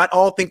 Black people do not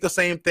all think the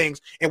same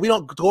things, and we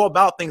don't go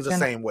about things the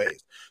same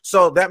ways.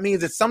 So that means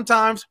that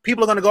sometimes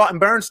people are going to go out and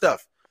burn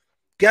stuff.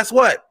 Guess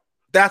what?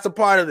 That's a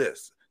part of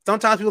this.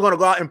 Sometimes people are going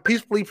to go out and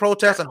peacefully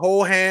protest and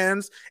hold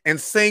hands and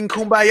sing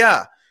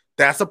Kumbaya.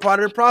 That's a part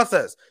of the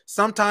process.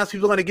 Sometimes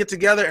people are going to get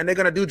together and they're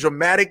going to do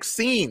dramatic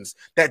scenes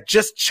that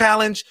just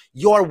challenge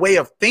your way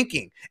of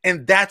thinking.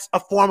 And that's a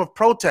form of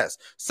protest.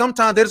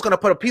 Sometimes they're just going to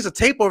put a piece of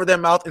tape over their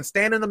mouth and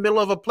stand in the middle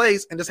of a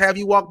place and just have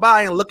you walk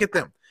by and look at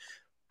them.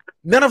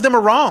 None of them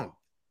are wrong.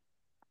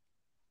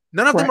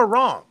 None of them are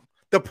wrong.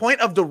 The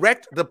point of direct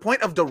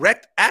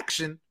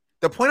action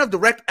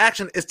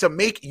is to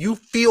make you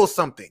feel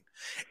something.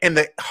 And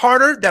the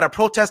harder that a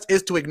protest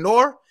is to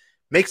ignore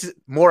makes it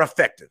more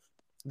effective.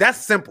 That's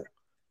simple.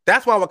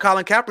 That's why what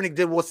Colin Kaepernick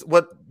did was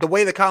the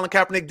way that Colin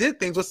Kaepernick did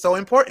things was so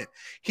important.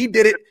 He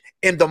did it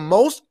in the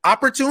most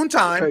opportune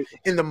time,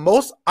 in the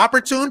most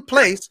opportune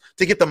place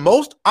to get the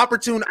most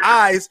opportune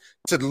eyes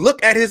to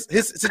look at his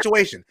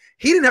situation.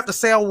 He didn't have to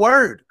say a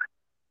word.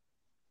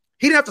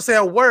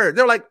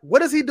 They're like,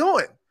 what is he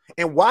doing?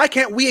 And why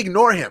can't we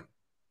ignore him?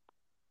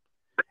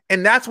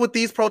 And that's what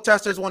these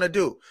protesters want to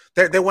do.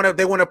 They want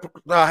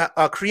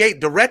to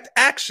create direct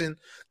action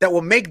that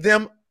will make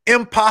them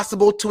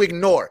impossible to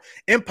ignore,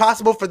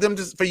 impossible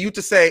for you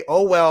to say,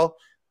 oh, well,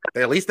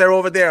 at least they're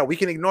over there, we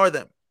can ignore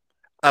them.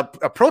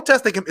 A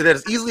protest that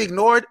is easily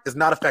ignored is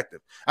not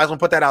effective. I just want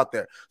to put that out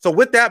there. So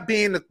with that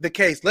being the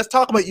case, let's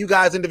talk about you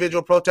guys'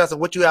 individual protests and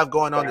what you have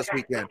going on this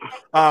weekend.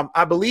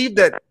 I believe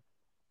that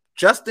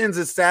Justin's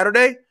is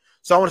Saturday.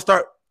 So I want to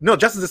start. No,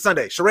 Justin's is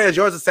Sunday. Sharayah,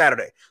 yours is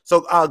Saturday.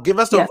 So give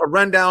us a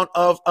rundown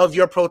of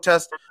your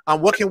protest.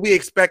 What can we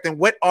expect and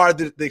what are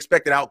the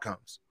expected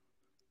outcomes?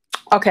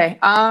 Okay.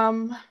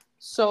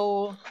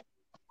 So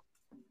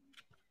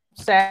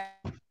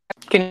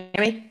can you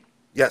hear me?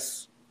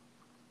 Yes.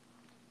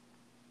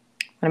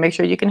 I want to make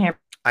sure you can hear me.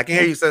 I can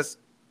hear you, sis.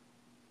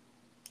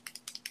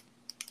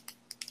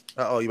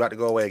 Uh-oh, you about to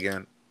go away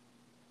again.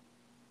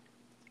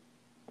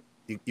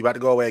 You about to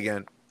go away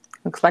again.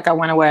 Looks like I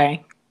went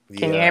away.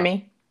 Can you hear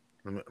me?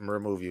 I'm going to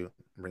remove you.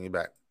 Bring you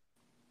back.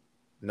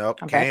 Nope,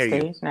 I'm can't hear you.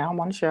 backstage. Now I'm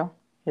on the show.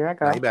 Here I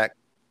go. Now you back.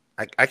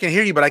 I can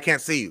hear you, but I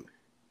can't see you.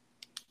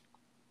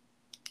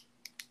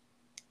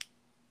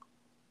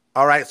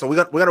 All right, so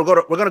we're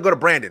gonna go to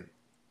Brandon.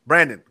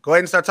 Brandon, go ahead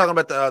and start talking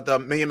about the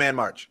Million Man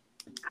March.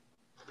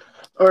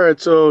 All right,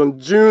 so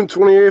June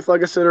 28th,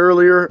 like I said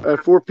earlier,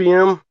 at 4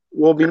 p.m.,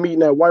 we'll be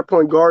meeting at White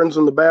Point Gardens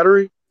on the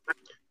Battery.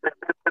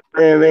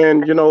 And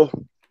then,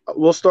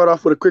 we'll start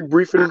off with a quick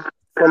briefing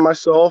from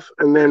myself,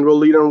 and then we'll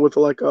lead on with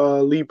like a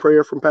lead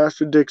prayer from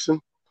Pastor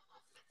Dixon.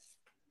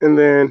 And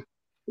then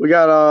we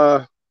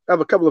got have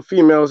a couple of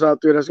females out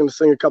there that's going to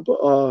sing a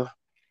couple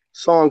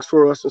songs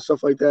for us and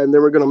stuff like that. And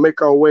then we're going to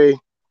make our way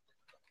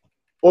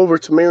over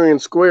to Marion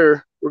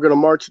Square. We're going to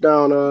march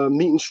down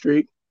Meaton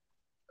Street,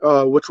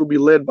 which will be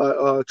led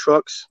by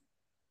trucks.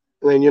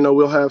 And then,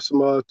 we'll have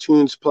some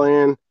tunes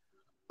playing,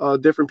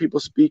 different people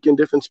speaking,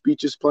 different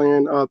speeches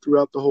playing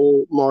throughout the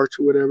whole march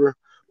or whatever.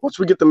 Once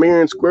we get to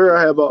Marion Square,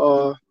 I have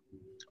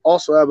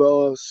also have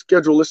a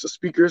scheduled list of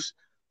speakers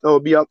that will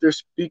be out there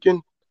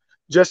speaking.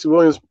 Jesse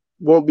Williams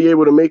won't be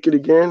able to make it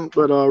again,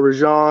 but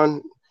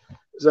Rajon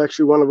is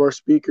actually one of our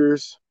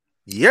speakers.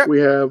 Yeah. We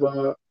have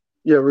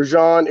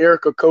Rajon,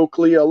 Erica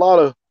Coakley, a lot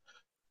of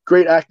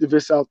great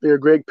activists out there.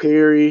 Greg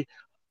Perry,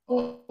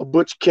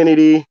 Butch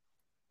Kennedy.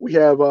 We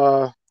have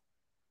who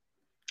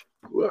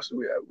else do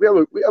we have?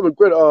 We have a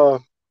good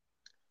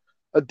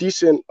a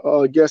decent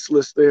guest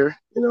list there.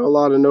 A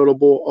lot of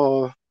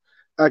notable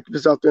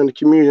activists out there in the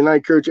community. And I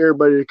encourage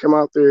everybody to come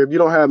out there. If you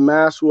don't have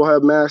masks, we'll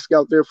have masks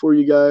out there for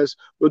you guys.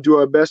 We'll do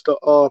our best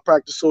to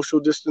practice social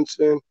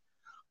distancing.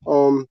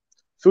 Food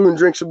and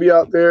drinks will be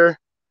out there.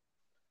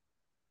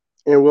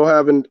 And we'll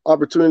have an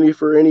opportunity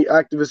for any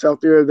activists out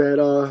there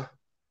that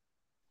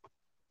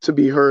to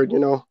be heard,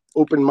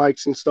 open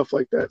mics and stuff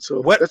like that.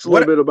 So that's a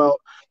little bit about.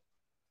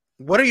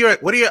 What are your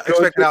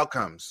expected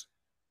outcomes?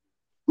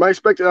 My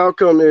expected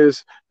outcome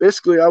is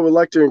basically I would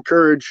like to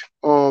encourage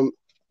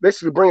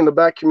basically bringing the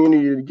Black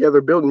community together,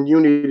 building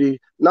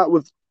unity, not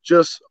with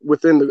just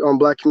within the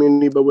Black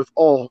community, but with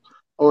all.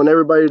 I want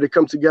everybody to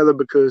come together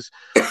because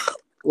I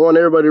want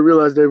everybody to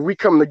realize that if we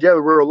come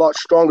together, we're a lot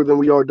stronger than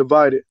we are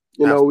divided.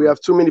 We have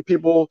too many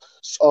people.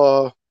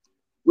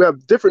 We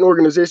have different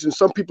organizations,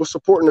 some people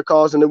supporting the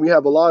cause, and then we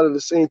have a lot of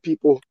the same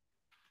people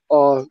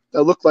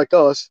that look like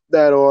us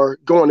that are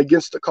going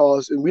against the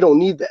cause, and we don't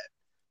need that.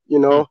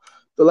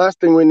 The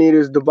last thing we need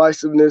is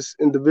divisiveness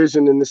and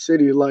division in the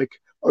city like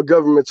our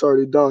government's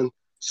already done.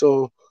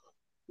 So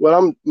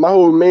my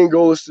whole main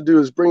goal is to do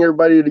is bring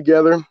everybody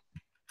together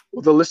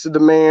with a list of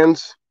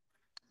demands,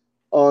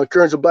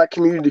 encourage the Black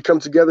community to come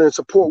together and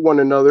support one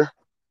another,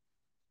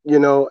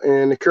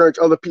 and encourage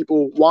other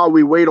people while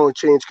we wait on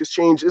change, because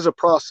change is a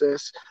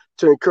process,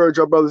 to encourage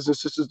our brothers and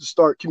sisters to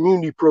start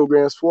community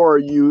programs for our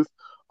youth,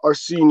 our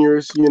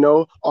seniors,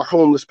 our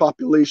homeless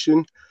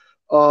population,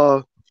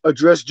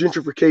 address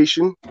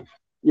gentrification,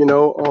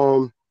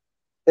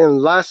 and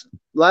last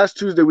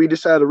Tuesday we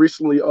just had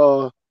recently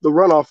the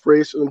runoff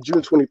race on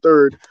June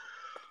 23rd.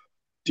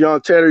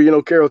 Deion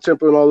Tatter, Carol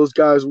Temple and all those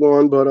guys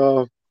won,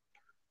 but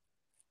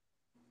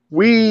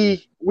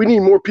we need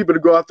more people to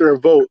go out there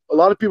and vote. A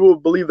lot of people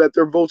believe that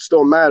their votes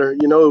don't matter. It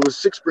was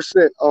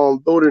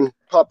 6% voting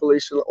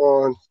population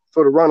for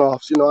the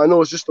runoffs. I know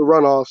it's just the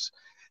runoffs.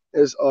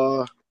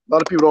 A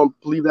lot of people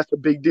don't believe that's a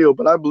big deal,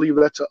 but I believe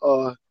that's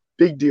a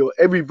big deal.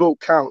 Every vote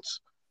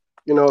counts.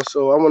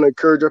 So I want to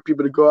encourage our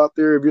people to go out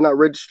there. If you're not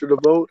registered to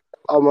vote,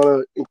 I'm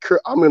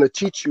gonna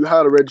teach you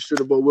how to register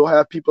to vote. We'll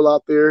have people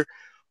out there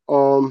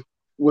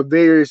with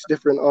various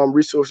different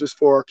resources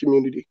for our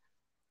community.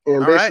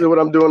 And basically what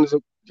I'm doing is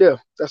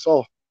that's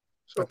all.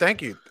 So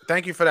thank you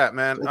for that,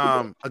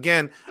 man.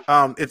 Again,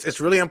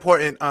 it's really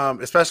important,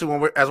 especially when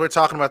we're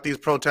talking about these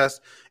protests.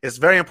 It's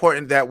very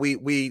important that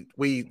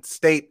we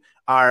state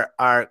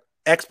our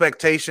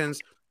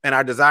expectations and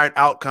our desired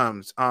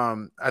outcomes.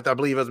 I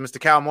believe it was Mr.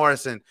 Cal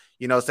Morrison,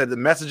 said the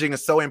messaging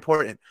is so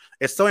important.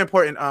 It's so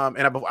important.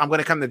 And I'm going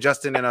to come to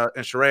Justin and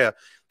Sharayah,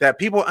 that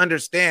people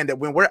understand that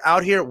when we're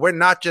out here, we're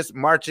not just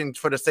marching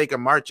for the sake of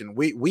marching.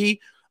 We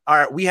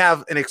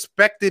have an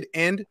expected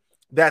end.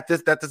 that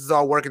this is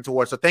all working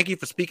towards. So thank you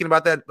for speaking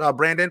about that,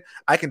 Brandon.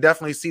 I can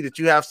definitely see that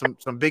you have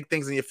some big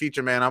things in your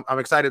future, man. I'm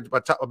excited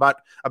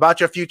about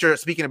your future.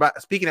 Speaking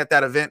at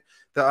that event,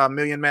 the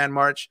Million Man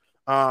March,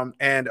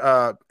 and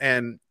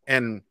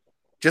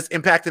just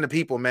impacting the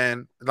people,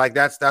 man. Like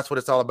that's what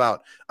it's all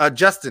about.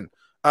 Justin,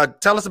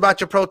 tell us about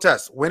your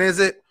protest. When is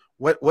it?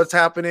 What's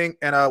happening,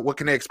 and what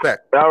can they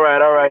expect? All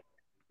right.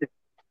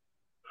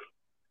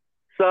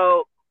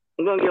 So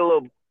I'm gonna get a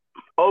little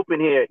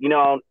open here,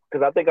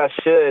 because I think I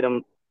should.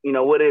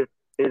 What is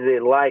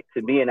it like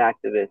to be an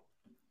activist?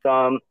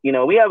 So,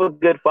 we have a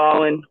good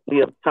following. We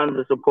have tons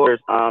of supporters,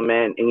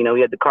 and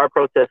we had the car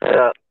protest set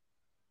up.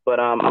 But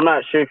I'm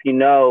not sure if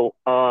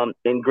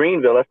in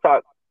Greenville. Let's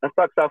talk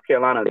South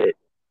Carolina a bit.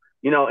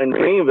 In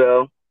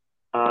Greenville,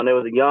 there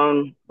was a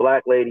young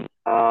black lady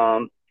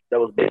that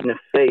was bit in the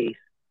face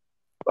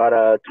by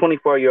a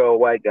 24-year-old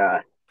white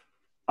guy.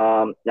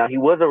 Now he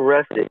was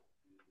arrested.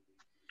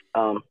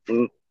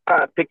 And I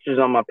got pictures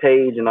on my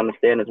page and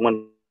understand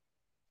when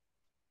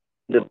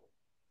the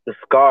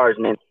scars,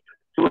 man.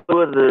 He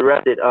was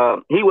arrested.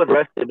 He was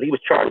arrested, but he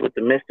was charged with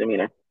the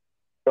misdemeanor.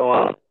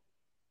 So,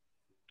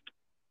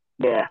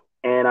 yeah.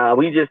 And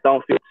we just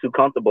don't feel too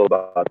comfortable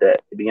about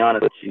that, to be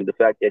honest with you, the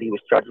fact that he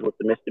was charged with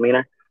the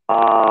misdemeanor.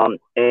 And,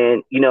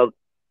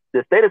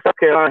 the state of South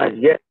Carolina has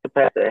yet to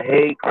pass a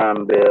hate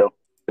crime bill,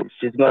 which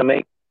is going to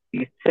make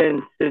these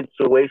 10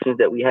 situations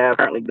that we have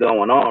currently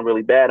going on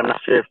really bad. I'm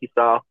not sure if you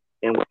saw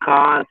in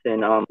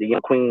Wisconsin, the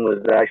young queen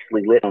was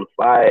actually lit on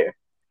fire.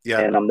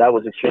 Yeah. And that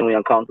was extremely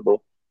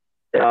uncomfortable.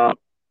 So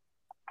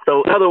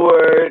in other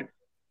words,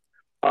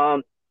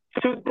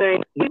 two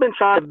things. We've been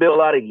trying to build a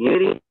lot of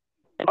unity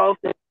in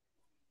Austin.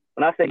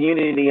 When I say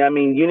unity, I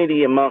mean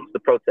unity amongst the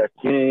protesters,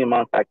 unity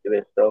amongst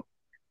activists. So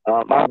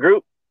my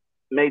group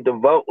made the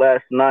vote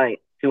last night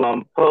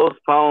to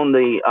postpone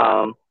the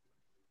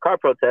car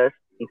protest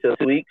until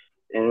 2 weeks,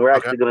 and we're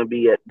actually going to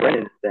be at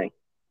Brandon's thing.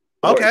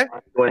 Okay.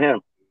 With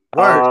him.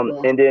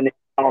 And then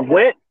on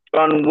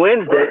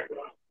Wednesday,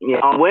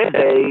 going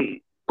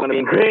to be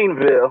in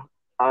Greenville,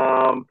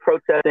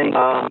 protesting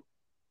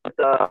with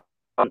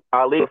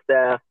our legal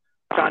staff,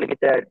 trying to get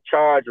that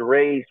charge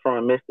raised from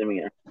a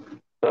misdemeanor.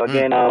 So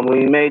again,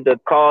 we made the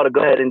call to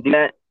go ahead and do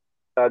that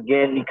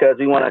again because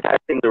we want to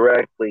attack things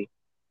directly,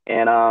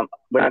 and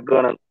we're not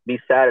going to be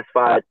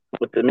satisfied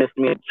with the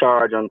misdemeanor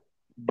charge on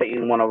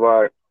beating one of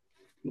our,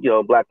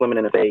 black women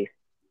in the face.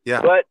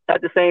 Yeah. But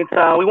at the same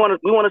time, we want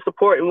to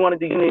support and we want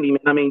to do unity.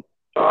 I mean,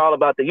 all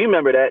about that. You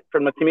remember that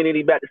from the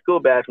community back to school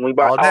bash when we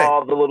brought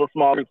all the little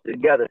small groups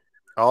together.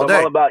 All day.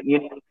 I'm all about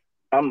unity.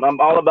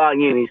 I'm all about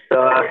unity.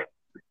 So,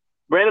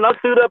 Brandon, I'll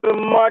suit up and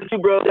march you,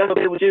 bro. That's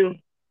okay with you.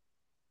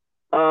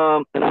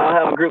 And I'll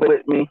have a group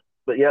with me.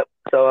 But yep.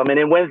 So and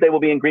then Wednesday we'll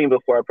be in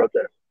Greenville for our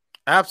protest.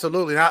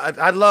 Absolutely.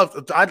 I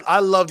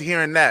loved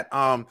hearing that.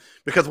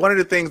 Because one of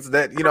the things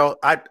that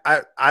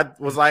I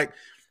was like,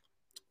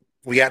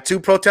 we got 2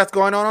 protests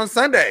going on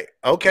Sunday.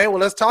 Okay, well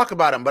let's talk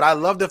about them. But I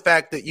love the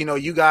fact that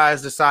you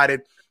guys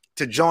decided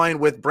to join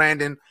with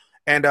Brandon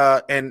and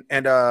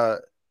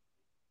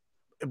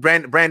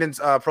Brandon's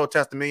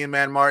protest, the Million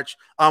Man March,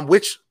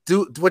 which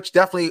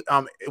definitely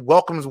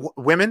welcomes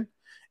women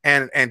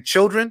and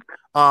children.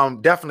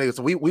 Definitely.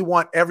 So we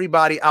want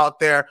everybody out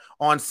there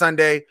on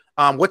Sunday.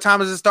 What time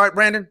does it start,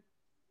 Brandon?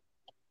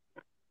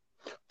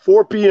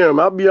 4 p.m.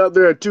 I'll be out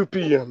there at 2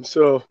 p.m.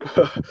 So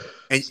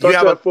and you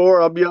have at 4.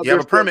 I'll be out there. You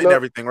have a permit and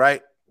everything,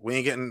 right? We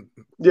ain't getting.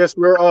 Yes,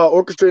 we're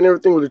orchestrating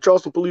everything with the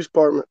Charleston Police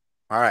Department.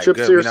 All right, Chip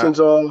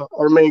Searson's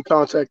our main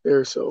contact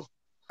there. So.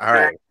 All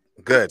right.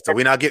 Good. So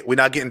we're not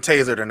getting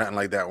tasered or nothing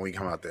like that when we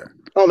come out there.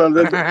 Oh no,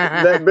 that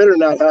better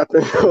not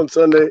happen on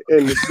Sunday.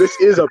 And this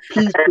is a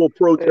peaceful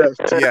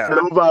protest. Yeah,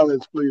 no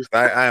violence, please.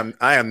 I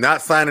am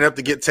not signing up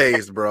to get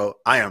tased, bro.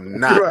 I am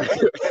not. Right.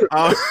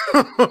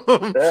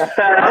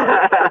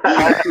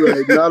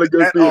 Right. Not a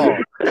good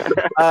feeling.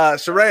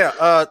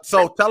 Sharaya,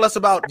 so tell us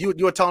about you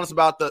were telling us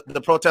about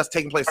the protest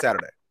taking place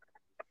Saturday.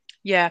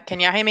 Yeah, can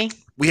y'all hear me?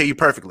 We hear you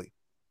perfectly.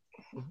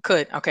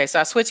 Good. Okay, so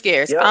I switch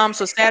gears. Yep.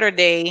 So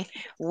Saturday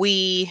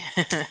we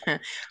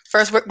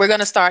first we're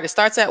gonna start. It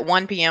starts at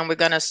 1 p.m. We're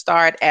gonna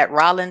start at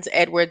Rollins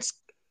Edwards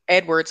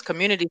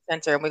Community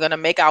Center, and we're gonna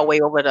make our way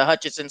over to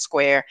Hutchinson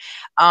Square.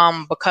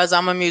 Because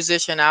I'm a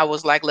musician, I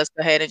was like, let's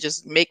go ahead and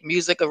just make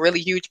music a really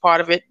huge part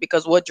of it,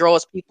 because what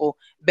draws people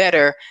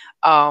better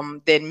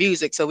than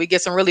music? So we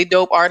get some really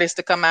dope artists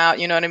to come out,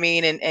 you know what I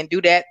mean, and do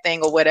that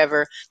thing or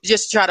whatever,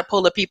 just to try to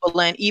pull the people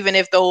in, even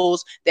if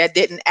those that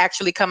didn't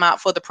actually come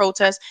out for the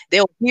protest,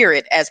 they'll hear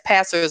it as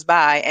passersby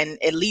and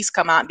at least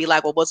come out and be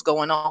like, well, what's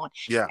going on?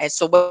 Yeah. And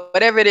so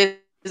whatever it is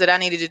that I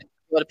needed to do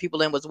for the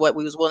people in was what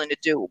we was willing to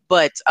do.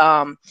 But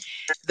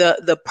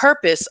the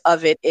purpose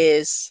of it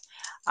is,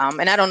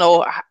 and I don't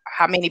know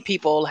how many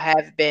people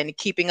have been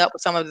keeping up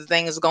with some of the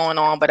things going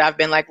on, but I've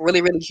been like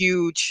really, really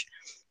huge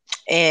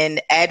in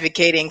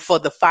advocating for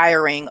the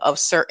firing of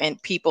certain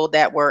people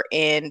that were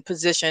in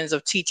positions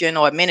of teaching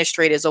or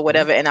administrators or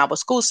whatever in our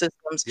school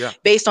systems,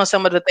 based on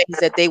some of the things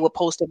that they were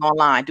posting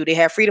online. Do they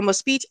have freedom of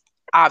speech?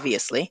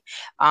 obviously.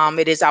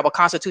 It is our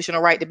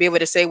constitutional right to be able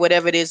to say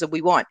whatever it is that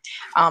we want.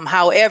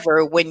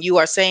 However, when you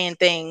are saying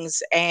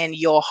things and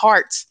your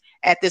heart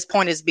at this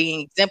point is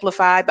being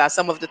exemplified by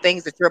some of the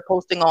things that you're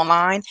posting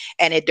online,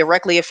 and it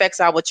directly affects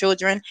our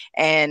children,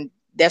 and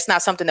that's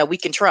not something that we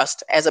can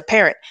trust as a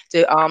parent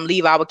to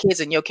leave our kids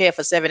in your care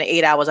for 7 to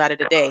 8 hours out of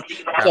the day.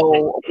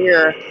 So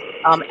we're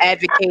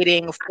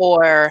advocating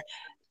for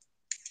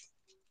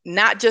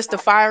not just the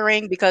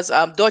firing, because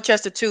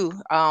Dorchester too,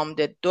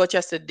 the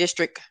Dorchester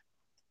district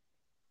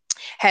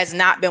has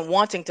not been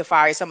wanting to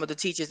fire some of the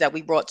teachers that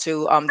we brought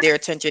to their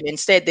attention.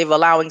 Instead, they've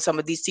allowing some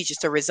of these teachers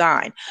to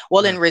resign.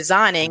 Well, in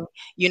resigning,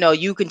 you know,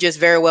 you can just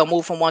very well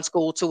move from one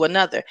school to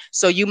another.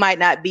 So you might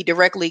not be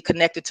directly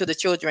connected to the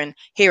children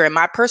here in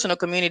my personal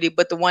community,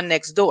 but the one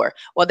next door.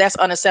 Well, that's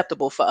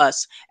unacceptable for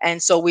us.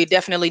 And so we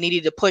definitely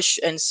needed to push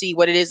and see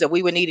what it is that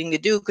we were needing to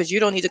do, because you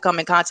don't need to come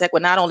in contact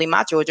with not only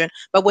my children,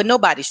 but with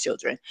nobody's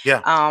children.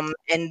 Yeah.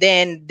 And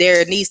then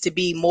there needs to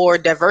be more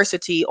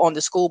diversity on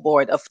the school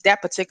board of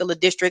that particular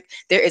district.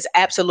 There is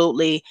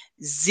absolutely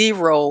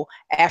zero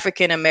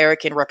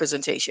African-American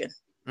representation.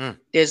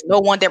 There's no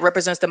one that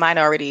represents the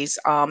minorities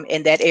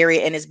in that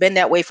area, and it's been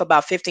that way for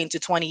about 15 to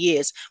 20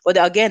 years. But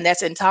again,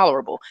 that's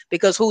intolerable,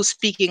 because who's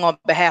speaking on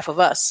behalf of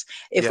us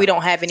if we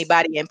don't have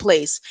anybody in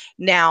place?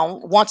 Now,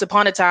 once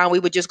upon a time, we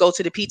would just go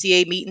to the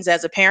PTA meetings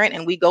as a parent,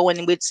 and we go in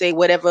and we'd say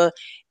whatever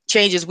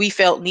changes we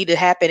felt need to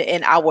happen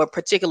in our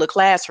particular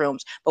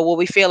classrooms. But what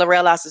we fail to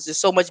realize is it's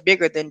so much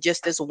bigger than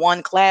just this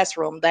one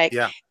classroom. Like,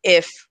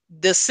 if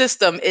the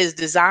system is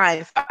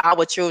designed for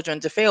our children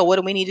to fail, what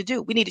do we need to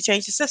do? We need to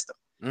change the system.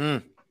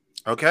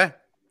 Okay.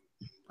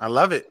 I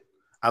love it.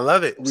 I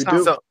love it. We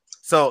do.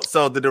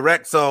 So the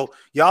direct, so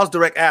y'all's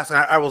direct ask, and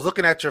I was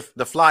looking at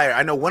the flyer.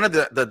 I know one of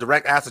the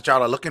direct asks that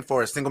y'all are looking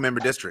for is single member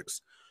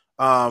districts.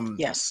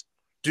 Yes.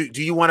 Do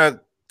you want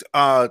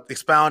to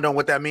expound on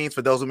what that means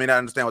for those who may not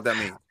understand what that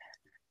means?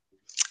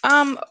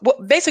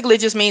 Well, basically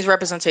it just means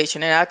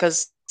representation, and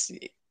because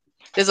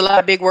there's a lot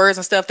of big words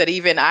and stuff that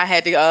even I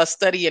had to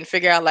study and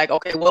figure out, like,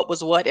 okay, what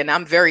was what, and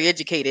I'm very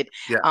educated.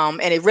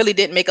 And it really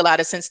didn't make a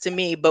lot of sense to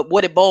me, but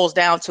what it boils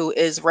down to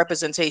is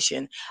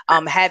representation.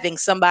 Having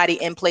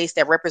somebody in place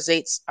that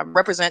represents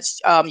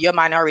your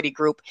minority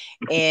group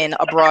in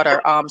a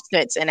broader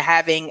sense, and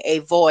having a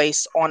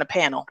voice on a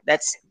panel.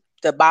 That's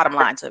the bottom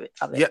lines of it.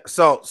 Yeah.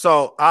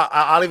 So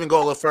I'll even go a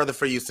little further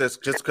for you, sis,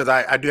 just because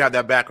I do have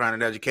that background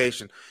in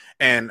education.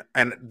 And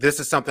this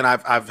is something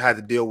I've had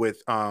to deal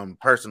with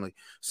personally.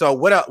 So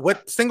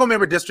what single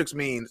member districts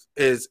means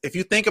is, if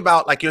you think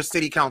about like your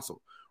city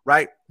council,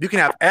 right? You can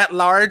have at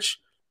large,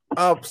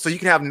 so you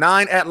can have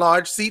 9 at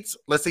large seats.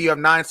 Let's say you have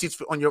 9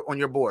 seats on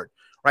your board,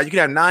 right? You can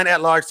have 9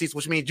 at large seats,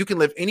 which means you can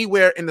live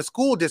anywhere in the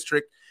school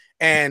district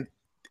and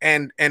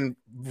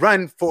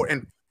run for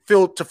and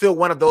fill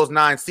one of those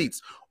 9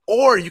 seats.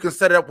 Or you can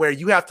set it up where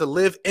you have to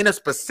live in a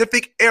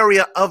specific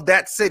area of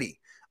that city,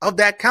 of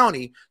that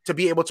county, to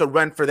be able to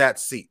run for that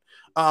seat.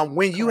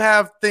 When you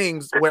have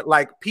things where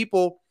like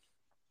people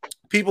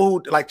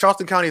who, like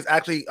Charleston County is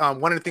actually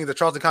one of the things that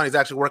Charleston County is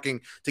actually working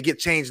to get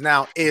changed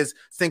now is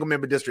single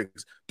member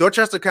districts.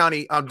 Dorchester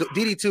County,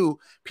 DD2,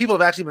 people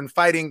have actually been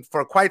fighting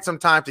for quite some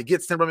time to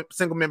get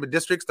single member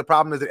districts. The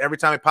problem is that every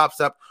time it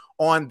pops up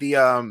on the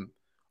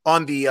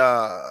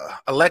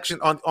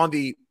election on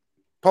the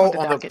poll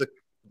on the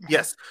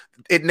yes,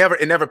 it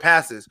never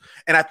passes.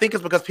 And I think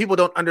it's because people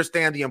don't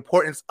understand the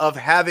importance of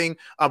having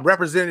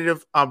representation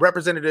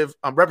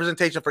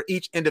for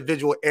each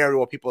individual area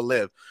where people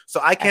live. So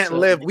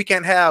we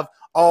can't have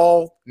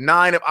all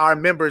 9 of our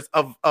members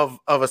of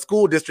a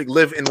school district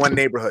live in one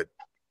neighborhood.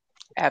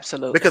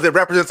 Absolutely. Because it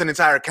represents an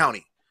entire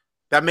county.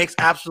 That makes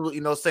absolutely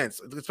no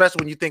sense, especially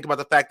when you think about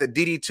the fact that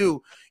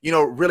DD2,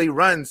 really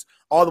runs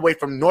all the way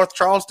from North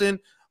Charleston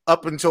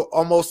up until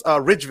almost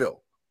Ridgeville.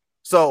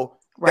 So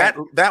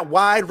that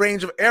wide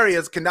range of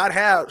areas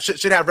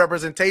should have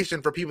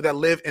representation for people that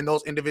live in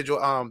those individual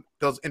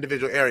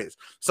areas.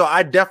 So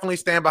I definitely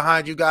stand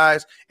behind you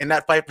guys in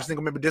that fight for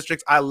single member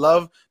districts. I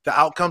love the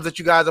outcomes that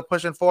you guys are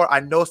pushing for. I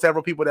know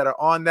several people that are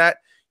on that.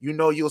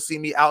 You'll see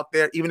me out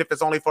there, even if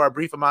it's only for a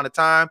brief amount of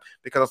time,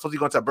 because I'm supposed to be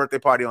going to a birthday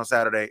party on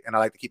Saturday, and I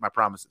like to keep my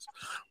promises.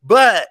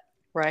 But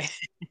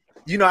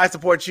I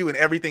support you in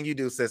everything you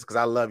do, sis, because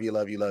I love you.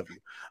 All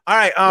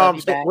right.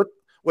 So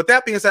with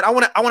that being said, I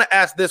want to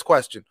ask this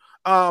question.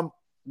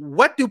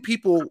 What do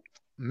people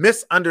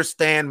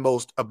misunderstand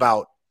most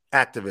about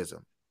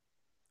activism?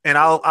 And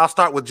I'll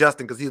start with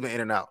Justin, because he's been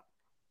in and out.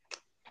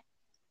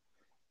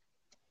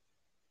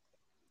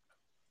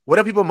 What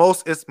do people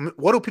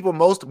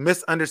most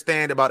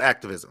misunderstand about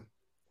activism?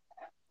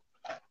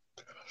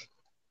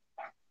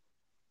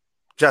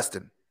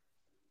 Justin.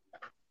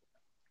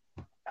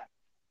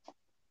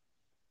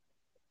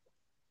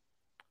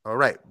 All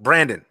right,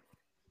 Brandon.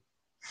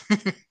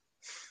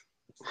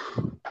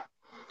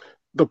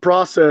 The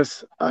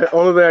process.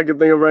 Only thing I can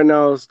think of right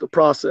now is the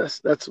process.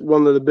 That's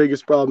one of the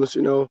biggest problems,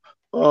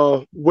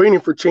 waiting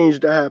for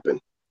change to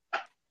happen.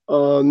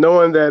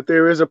 Knowing that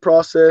there is a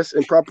process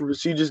and proper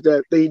procedures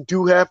that they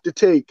do have to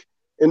take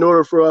in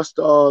order for us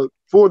to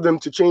for them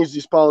to change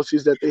these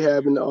policies that they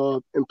have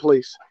in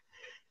place.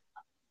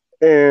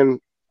 And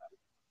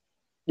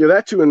yeah,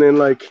 that too. And then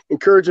like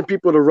encouraging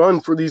people to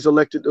run for these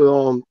elected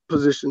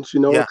positions,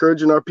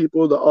 encouraging our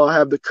people to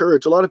have the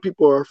courage. A lot of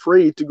people are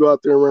afraid to go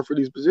out there and run for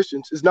these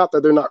positions. It's not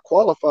that they're not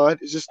qualified.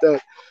 It's just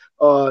that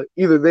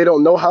either they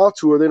don't know how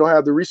to, or they don't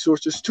have the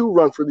resources to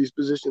run for these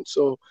positions.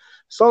 So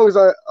as long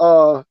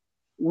as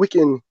we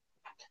can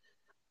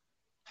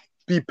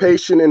be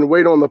patient and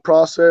wait on the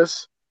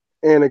process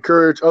and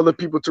encourage other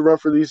people to run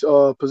for these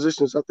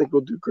positions, I think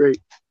we'll do great.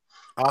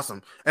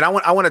 Awesome. And I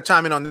want to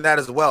chime in on that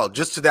as well,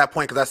 just to that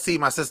point, because I see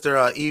my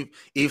sister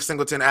Eve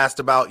Singleton asked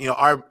about,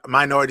 our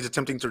minorities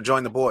attempting to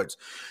join the boards.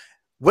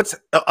 What's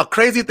a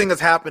crazy thing is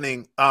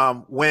happening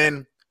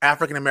when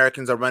African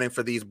Americans are running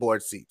for these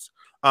board seats.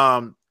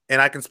 And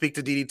I can speak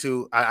to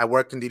DD2. I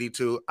worked in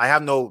DD2. I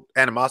have no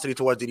animosity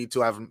towards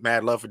DD2. I have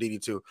mad love for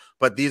DD2,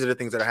 but these are the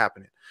things that are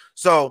happening.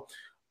 So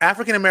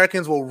African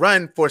Americans will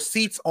run for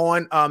seats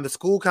on the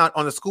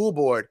school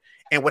board,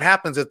 and what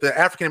happens is the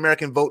African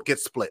American vote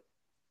gets split.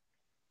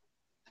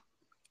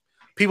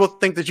 People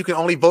think that you can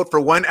only vote for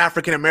one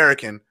African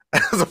American,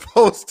 as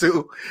opposed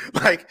to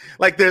like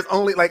there's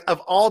only of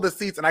all the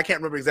seats, and I can't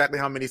remember exactly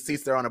how many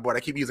seats there are on the board. I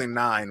keep using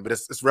 9, but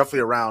it's roughly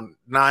around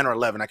 9 or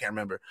 11. I can't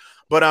remember.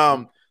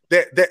 But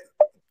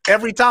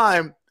every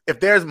time, if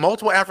there's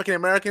multiple African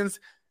Americans,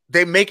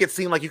 they make it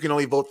seem like you can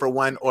only vote for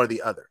one or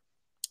the other.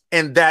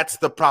 And that's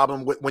the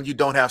problem when you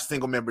don't have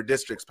single member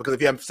districts, because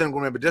if you have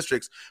single member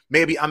districts,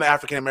 maybe I'm an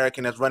African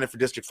American that's running for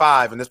District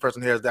 5, and this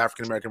person here is the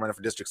African American running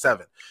for District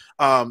 7.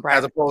 Right.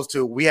 As opposed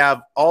to we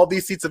have all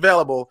these seats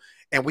available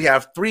and we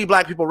have 3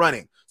 black people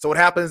running. So what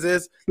happens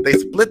is they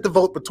split the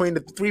vote between the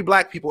 3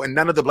 black people and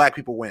none of the black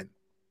people win.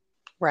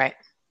 Right.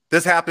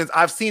 This happens.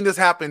 I've seen this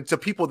happen to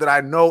people that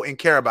I know and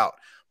care about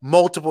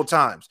multiple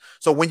times.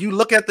 So when you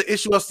look at the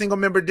issue of single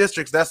member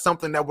districts, that's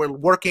something that we're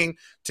working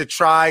to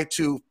try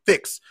to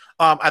fix.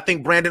 I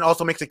think Brandon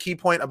also makes a key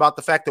point about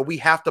the fact that we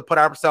have to put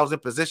ourselves in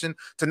position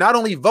to not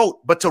only vote,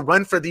 but to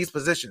run for these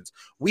positions.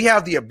 We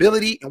have the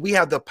ability and we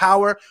have the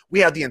power, we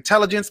have the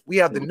intelligence, we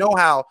have the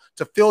know-how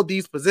to fill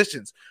these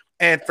positions.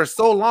 And for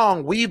so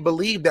long, we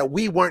believed that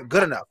we weren't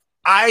good enough.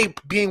 I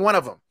being one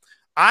of them.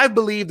 I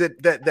believed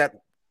that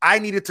I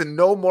needed to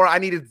know more. I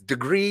needed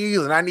degrees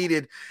and I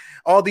needed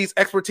all these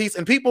expertise,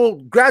 and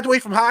people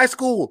graduate from high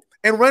school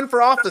and run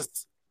for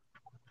office.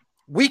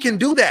 We can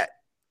do that.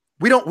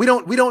 We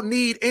don't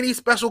need any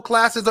special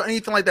classes or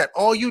anything like that.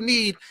 All you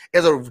need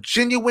is a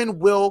genuine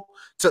will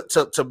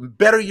to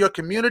better your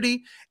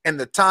community and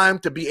the time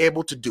to be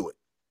able to do it.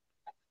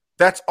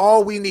 That's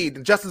all we need.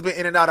 And Justin's been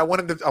in and out. I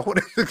wanted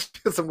to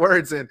get some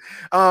words in.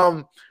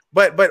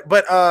 But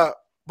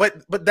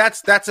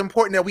that's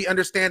important that we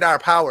understand our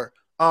power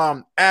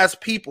as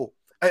people.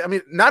 I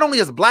mean, not only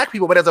as black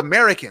people, but as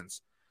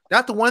Americans.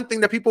 That's the one thing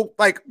that people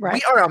right.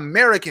 We are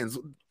Americans.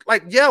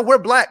 Yeah, we're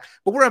black,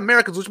 but we're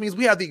Americans, which means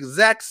we have the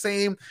exact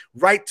same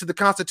right to the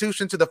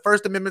Constitution, to the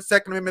First Amendment,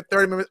 Second Amendment,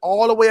 Third Amendment,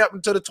 all the way up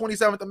until the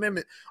 27th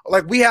Amendment.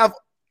 We have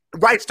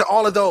rights to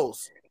all of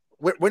those.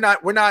 We're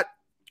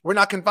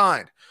not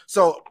confined.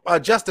 So,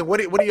 Justin,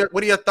 what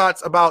are your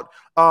thoughts about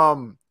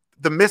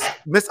the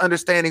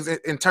misunderstandings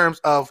in terms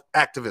of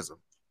activism?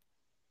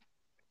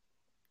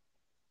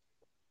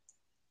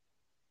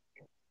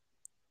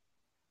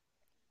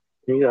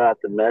 You're gonna have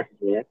to message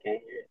me. I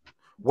can't hear.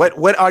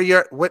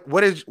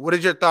 What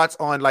is your thoughts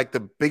on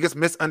the biggest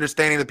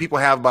misunderstanding that people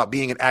have about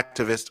being an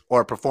activist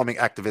or performing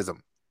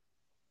activism?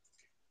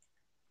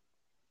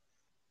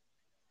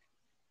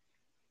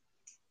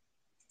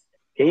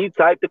 Can you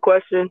type the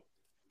question?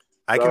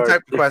 I can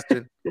type the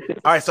question.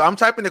 All right, so I'm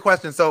typing the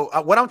question. So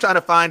what I'm trying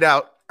to find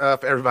out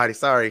for everybody,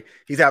 sorry,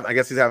 I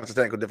guess he's having some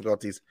technical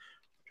difficulties.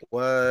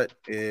 What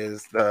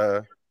is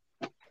the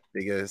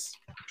biggest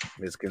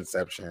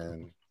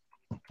misconception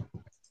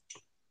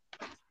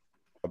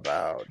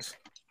about?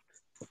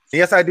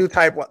 Yes, I do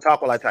talk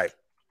while I type.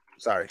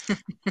 Sorry.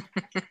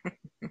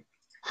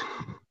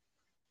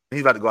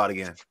 He's about to go out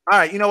again. All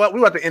right, you know what? We're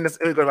about to end this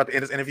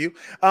interview.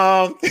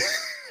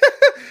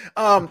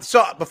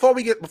 So before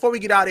we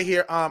get out of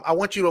here, I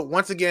want you to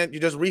once again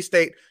just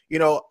restate,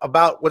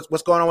 about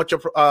what's going on with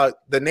your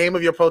the name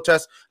of your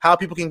protest, how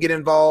people can get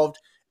involved,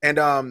 and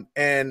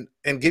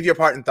give your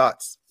part and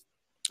thoughts.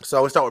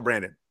 So we'll start with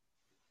Brandon.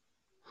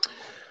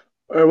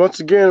 All right, once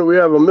again, we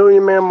have a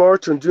Million Man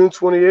March on June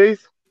 28th.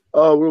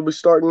 We'll be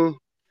starting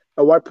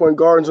at White Point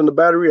Gardens on the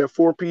Battery at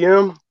 4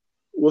 p.m.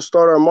 We'll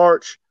start our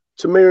march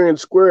to Marion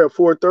Square at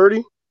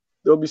 4:30.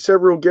 There'll be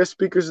several guest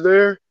speakers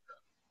there.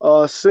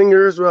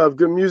 Singers, we'll have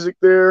good music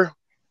there.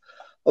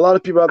 A lot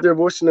of people out there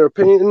voicing their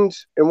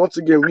opinions. And once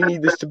again, we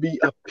need this to be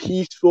a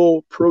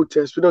peaceful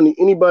protest. We don't need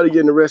anybody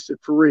getting arrested,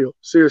 for real,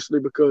 seriously,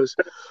 because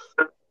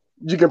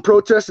you can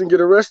protest and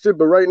get arrested,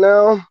 but right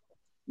now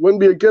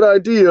wouldn't be a good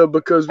idea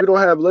because we don't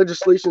have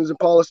legislations and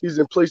policies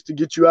in place to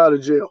get you out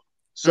of jail.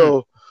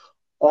 So,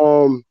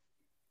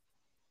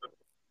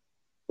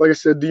 like I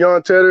said,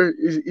 Deon Tedder,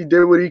 he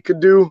did what he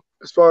could do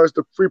as far as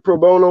the free pro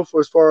bono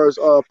for as far as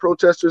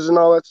protesters and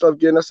all that stuff,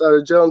 getting us out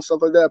of jail and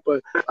stuff like that.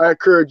 But I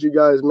encourage you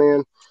guys,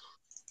 man,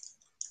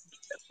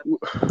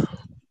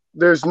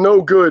 there's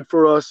no good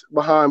for us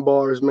behind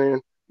bars,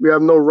 man. We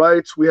have no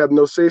rights. We have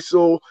no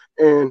say-so.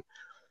 And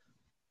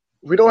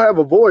we don't have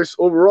a voice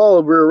overall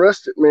if we're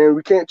arrested, man.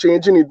 We can't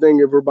change anything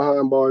if we're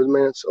behind bars,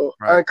 man. So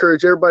I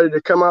encourage everybody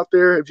to come out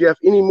there. If you have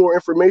any more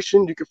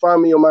information, you can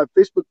find me on my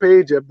Facebook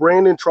page at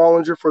Brandon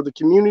Trollinger for the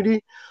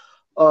community.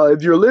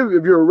 If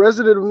you're a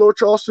resident of North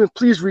Charleston,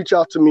 please reach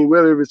out to me,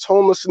 whether it's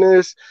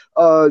homelessness,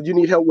 you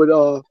need help with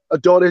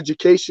adult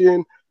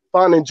education,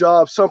 finding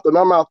jobs, something.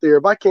 I'm out there.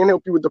 If I can't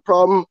help you with the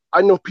problem,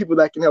 I know people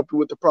that can help you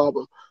with the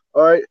problem.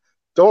 All right.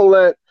 Don't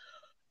let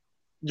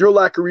your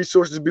lack of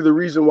resources be the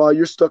reason why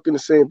you're stuck in the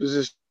same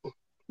position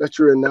that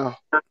you're in now.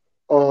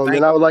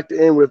 And I would like to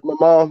end with my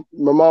mom.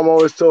 My mom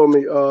always told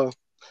me,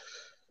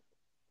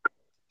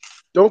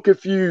 don't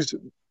confuse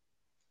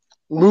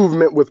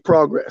movement with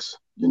progress,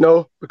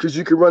 because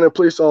you can run in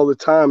place all the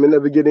time and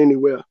never get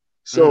anywhere.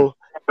 So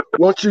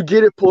once you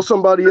get it, pull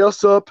somebody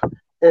else up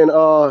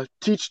and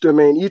teach them,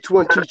 man. Each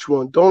one teach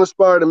one. Don't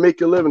aspire to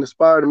make a living,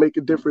 aspire to make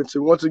a difference.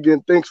 And once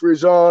again, thanks,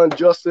 Rajon,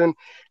 Justin.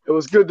 It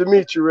was good to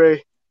meet you,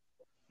 Ray.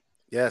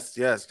 Yes.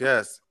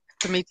 To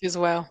meet you as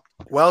well.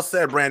 Well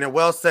said, Brandon.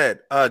 Well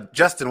said.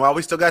 Justin, while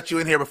we still got you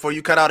in here before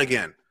you cut out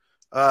again,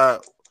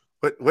 what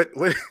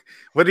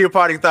are your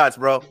parting thoughts,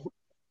 bro?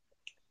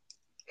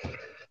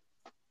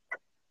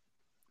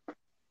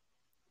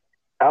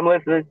 I'm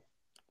listening.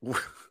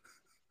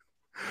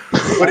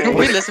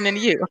 We're listening to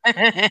you.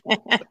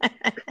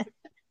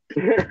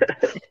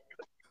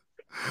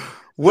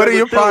 What are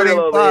your parting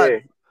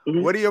thoughts?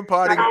 What are your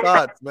parting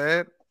thoughts,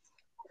 man?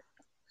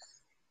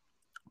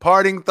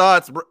 Parting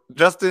thoughts,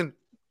 Justin.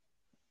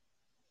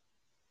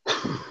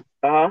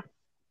 What are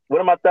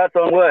my thoughts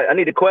on what? I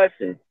need a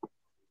question.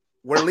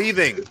 We're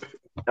leaving.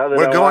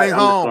 We're going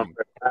home.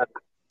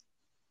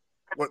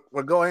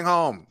 We're going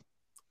home.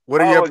 What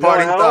are your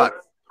parting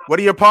thoughts? What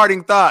are your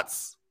parting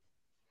thoughts?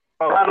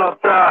 Final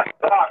thoughts.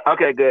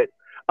 Okay, good.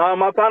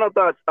 My final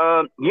thoughts.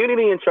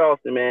 Unity in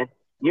Charleston, man.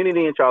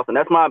 Unity in Charleston.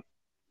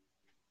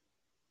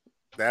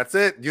 That's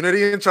it.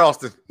 Unity in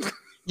Charleston.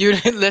 You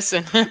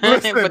listen,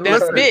 but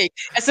that's big.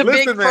 That's a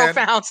big,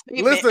 profound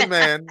statement. Listen,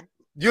 man.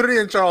 Unity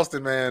in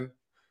Charleston, man.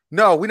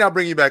 No, we're not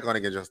bringing you back on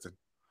again, Justin.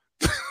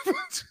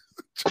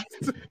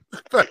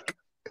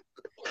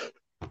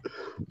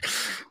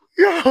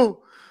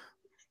 Yo,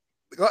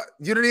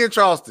 Unity in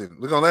Charleston.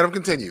 We're gonna let him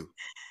continue.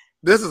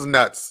 This is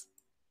nuts.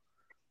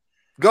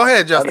 Go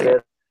ahead, Justin.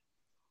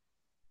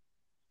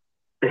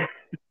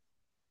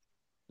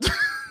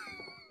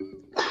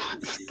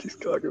 He's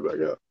talking back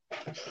up.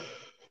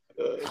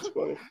 It's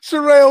funny.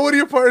 Sherelle, what are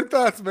your parting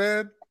thoughts,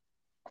 man?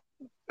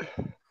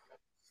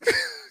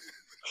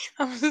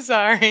 I'm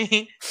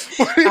sorry.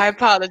 I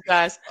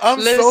apologize. I'm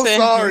so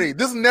sorry.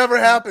 This never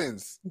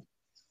happens.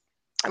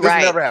 This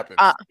never happens.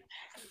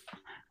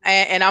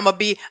 And I'm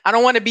I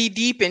don't want to be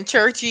deep and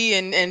churchy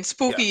and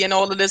spooky and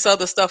all of this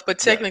other stuff, but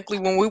technically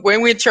when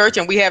we're in church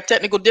and we have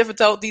technical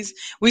difficulties,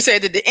 we say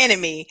that the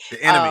enemy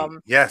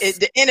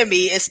the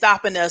enemy is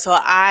stopping us. So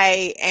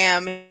I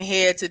am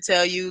here to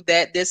tell you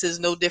that this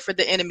is no different.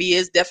 The enemy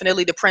is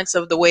definitely the prince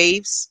of the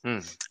waves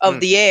of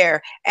the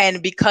air.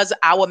 And because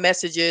our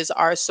messages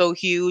are so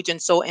huge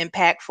and so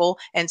impactful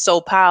and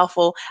so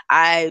powerful,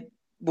 I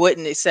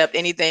wouldn't accept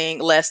anything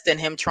less than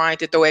him trying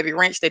to throw every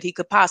wrench that he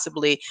could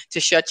possibly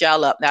to shut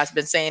y'all up. Now, I've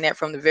been saying that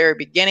from the very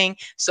beginning.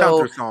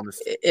 So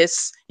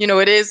it's,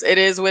 it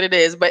is what it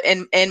is. But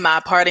in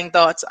my parting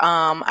thoughts,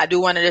 I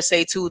do wanted to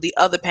say to the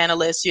other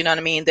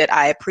panelists, that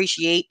I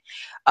appreciate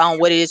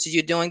what it is that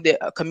you're doing. The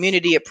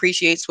community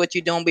appreciates what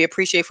you're doing. We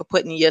appreciate for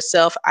putting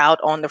yourself out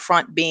on the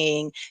front,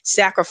 being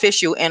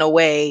sacrificial in a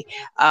way,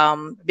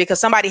 because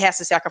somebody has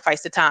to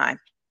sacrifice the time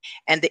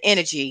and the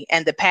energy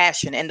and the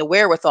passion and the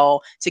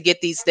wherewithal to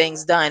get these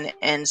things done.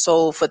 And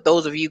so for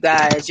those of you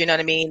guys,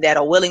 that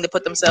are willing to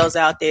put themselves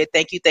out there,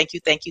 thank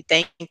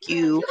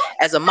you.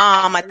 As a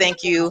mom, I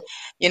thank you.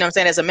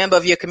 As a member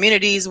of your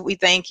communities, we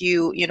thank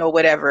you,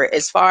 whatever.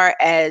 As far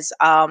as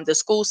the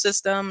school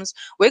systems,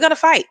 we're going to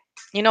fight.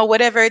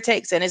 Whatever it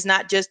takes. And it's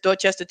not just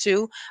Dorchester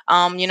 2.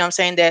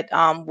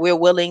 That we're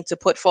willing to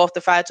put forth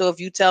the fight. So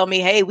if you tell me,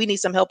 hey, we need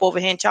some help over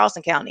here in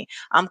Charleston County,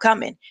 I'm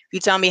coming. If you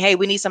tell me, hey,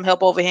 we need some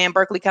help over here in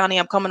Berkeley County,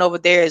 I'm coming over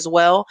there as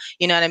well.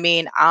 You know what I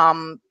mean?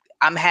 I'm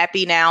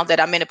happy now that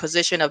I'm in a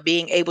position of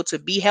being able to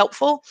be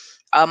helpful.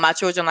 My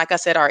children, like I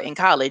said, are in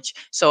college.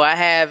 So I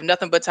have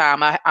nothing but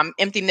time. I'm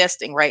empty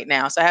nesting right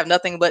now. So I have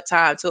nothing but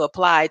time to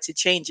apply to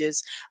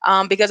changes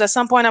because at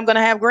some point I'm going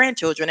to have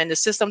grandchildren, and the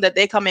system that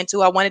they come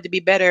into, I want it to be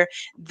better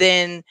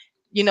than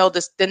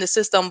the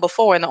system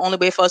before. And the only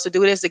way for us to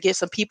do it is to get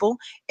some people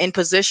in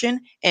position,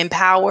 in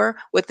power,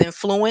 with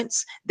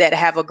influence, that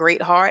have a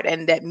great heart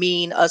and that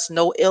mean us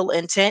no ill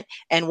intent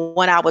and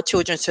want our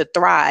children to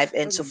thrive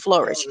and to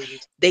flourish.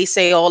 They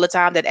say all the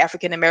time that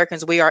African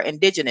Americans, we are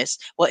indigenous.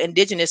 Well,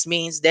 indigenous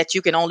means that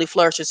you can only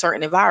flourish in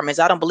certain environments.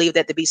 I don't believe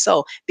that to be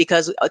so,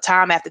 because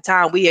time after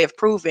time we have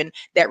proven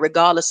that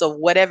regardless of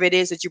whatever it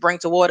is that you bring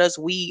toward us,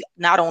 we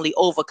not only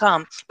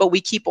overcome, but we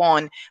keep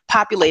on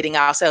populating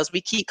ourselves.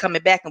 We keep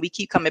coming back and we keep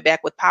keep coming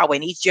back with power,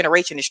 and each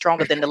generation is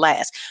stronger than the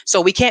last.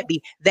 So we can't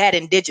be that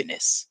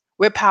indigenous.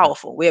 We're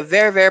powerful. We're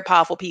very, very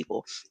powerful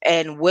people.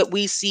 And what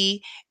we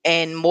see,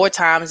 and more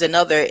times than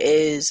other,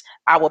 is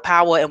our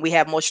power, and we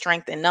have more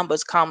strength in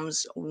numbers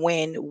comes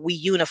when we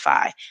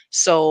unify.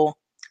 So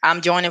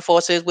I'm joining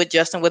forces with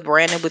Justin, with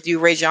Brandon, with you,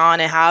 Rajon,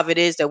 and however it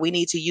is that we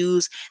need to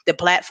use the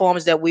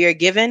platforms that we are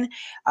given,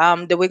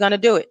 that we're going to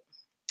do it.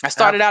 I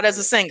started out as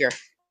a singer.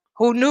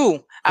 Who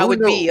knew I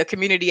would be a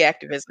community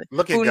activist?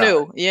 Who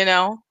knew, you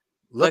know?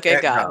 Look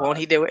at God. Won't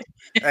he do it?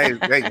 Hey,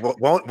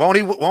 won't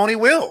he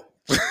will.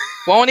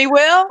 Won't he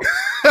will?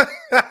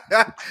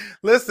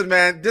 Listen,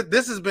 man,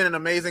 this has been an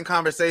amazing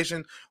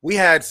conversation. We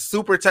had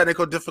super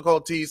technical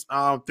difficulties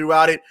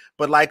throughout it,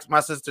 but like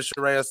my sister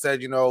Sharaya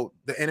said, you know,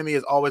 the enemy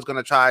is always going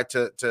to try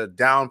to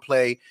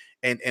downplay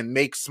and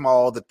make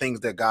small the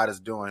things that God is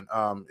doing.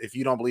 If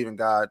you don't believe in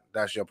God,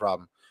 that's your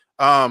problem.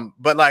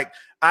 But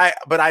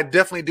I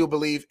definitely do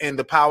believe in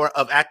the power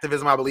of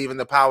activism. I believe in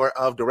the power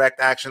of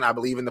direct action. I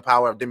believe in the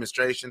power of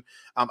demonstration.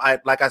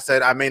 Like I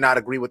said, I may not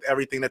agree with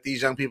everything that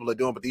these young people are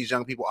doing, but these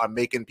young people are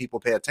making people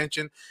pay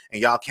attention, and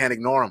y'all can't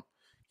ignore them.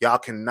 Y'all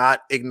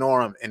cannot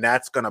ignore them, and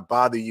that's gonna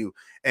bother you.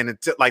 And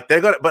until, like,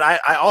 they're gonna. But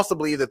I also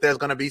believe that there's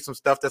gonna be some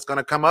stuff that's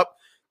gonna come up.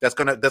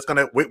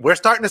 We're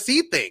starting to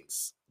see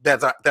things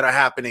that are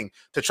happening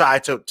to try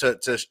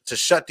to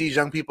shut these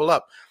young people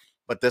up.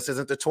 But this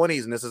isn't the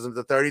 20s, and this isn't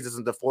the 30s, this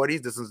isn't the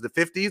 40s, this isn't the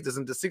 50s, this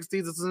isn't the 60s,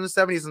 this isn't the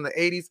 70s, and the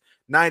 80s,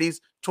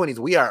 90s, 20s.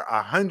 We are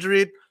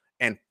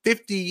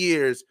 150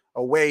 years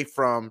away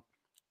from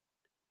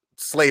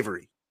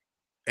slavery.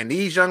 And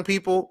these young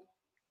people,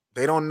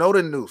 they don't know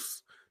the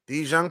noose.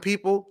 These young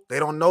people, they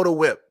don't know the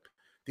whip.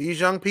 These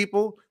young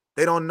people,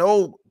 they don't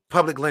know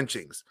public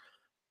lynchings.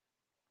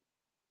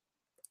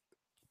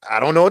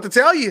 I don't know what to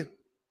tell you.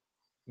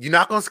 You're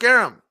not going to scare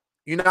them.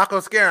 You're not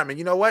going to scare them. And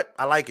you know what?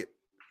 I like it.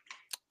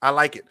 I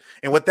like it.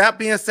 And with that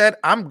being said,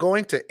 I'm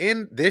going to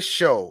end this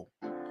show.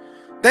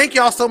 Thank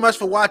y'all so much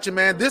for watching,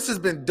 man. This has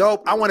been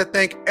dope. I want to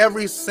thank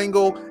every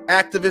single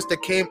activist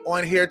that came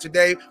on here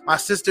today. My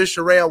sister,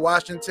 Sharaya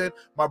Washington,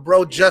 my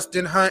bro,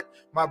 Justin Hunt,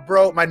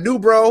 my new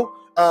bro,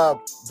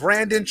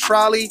 Brandon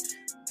Trolley.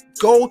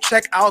 Go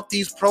check out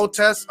these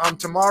protests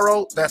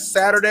tomorrow. That's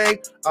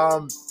Saturday.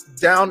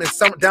 Down in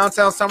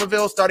downtown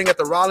Somerville, starting at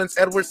the Rollins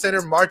Edwards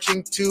Center,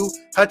 marching to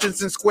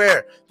Hutchinson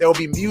Square. There will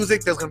be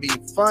music. There's going to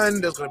be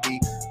fun. There's going to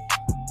be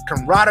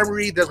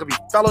camaraderie. There's going to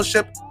be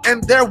fellowship.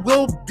 And there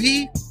will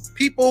be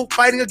people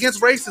fighting against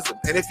racism.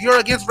 And if you're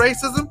against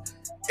racism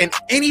in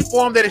any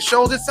form that it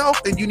shows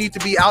itself, then you need to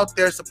be out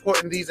there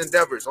supporting these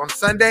endeavors. On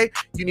Sunday,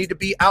 you need to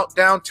be out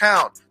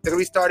downtown. They're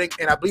going to be starting,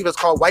 and I believe it's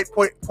called White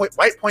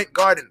Point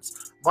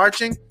Gardens,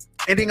 marching,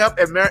 ending up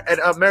at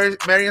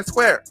Marion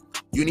Square.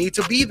 You need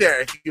to be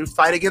there. If you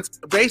fight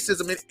against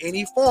racism in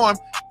any form,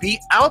 be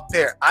out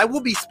there. I will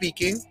be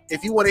speaking.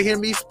 If you want to hear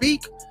me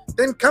speak,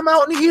 then come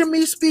out and hear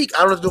me speak.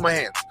 I don't have to do my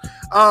hands.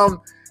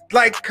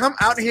 Come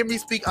out and hear me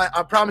speak.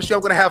 I promise you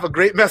I'm going to have a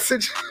great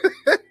message,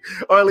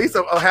 or at least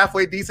a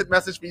halfway decent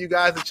message for you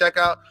guys to check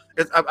out.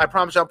 I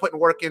promise you I'm putting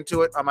work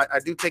into it. I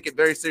do take it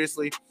very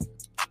seriously.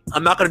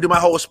 I'm not going to do my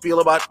whole spiel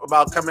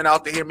about coming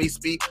out to hear me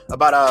speak,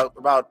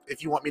 about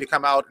if you want me to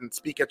come out and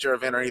speak at your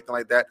event or anything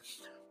like that.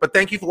 But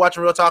thank you for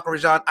watching Real Talk with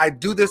Rajon. I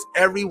do this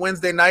every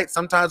Wednesday night,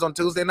 sometimes on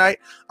Tuesday night.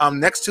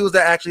 Next Tuesday,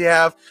 I actually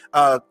have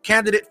a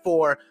candidate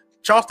for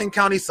Charleston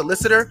County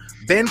Solicitor.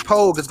 Ben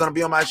Pogue is going to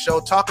be on my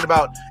show talking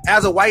about,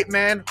 as a white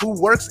man who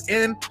works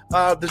in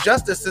the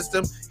justice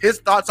system, his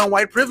thoughts on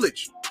white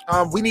privilege.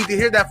 We need to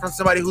hear that from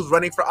somebody who's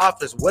running for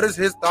office. What is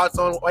his thoughts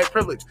on white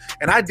privilege?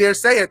 And I dare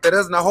say it, there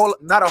isn't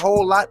not a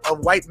whole lot of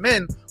white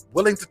men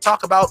willing to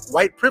talk about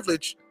white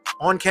privilege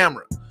on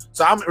camera.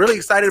 So I'm really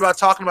excited about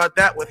talking about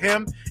that with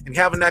him and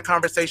having that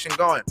conversation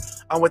going.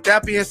 With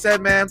that being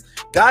said, man,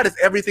 God is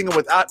everything, and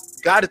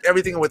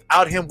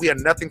without him, we are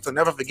nothing. So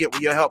never forget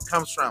where your help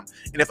comes from.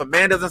 And if a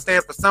man doesn't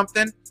stand for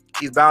something,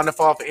 he's bound to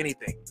fall for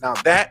anything. Now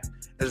that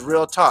is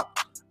Real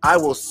Talk. I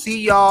will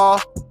see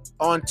y'all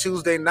on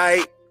Tuesday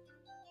night.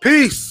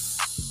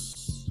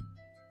 Peace.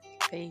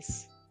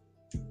 Peace.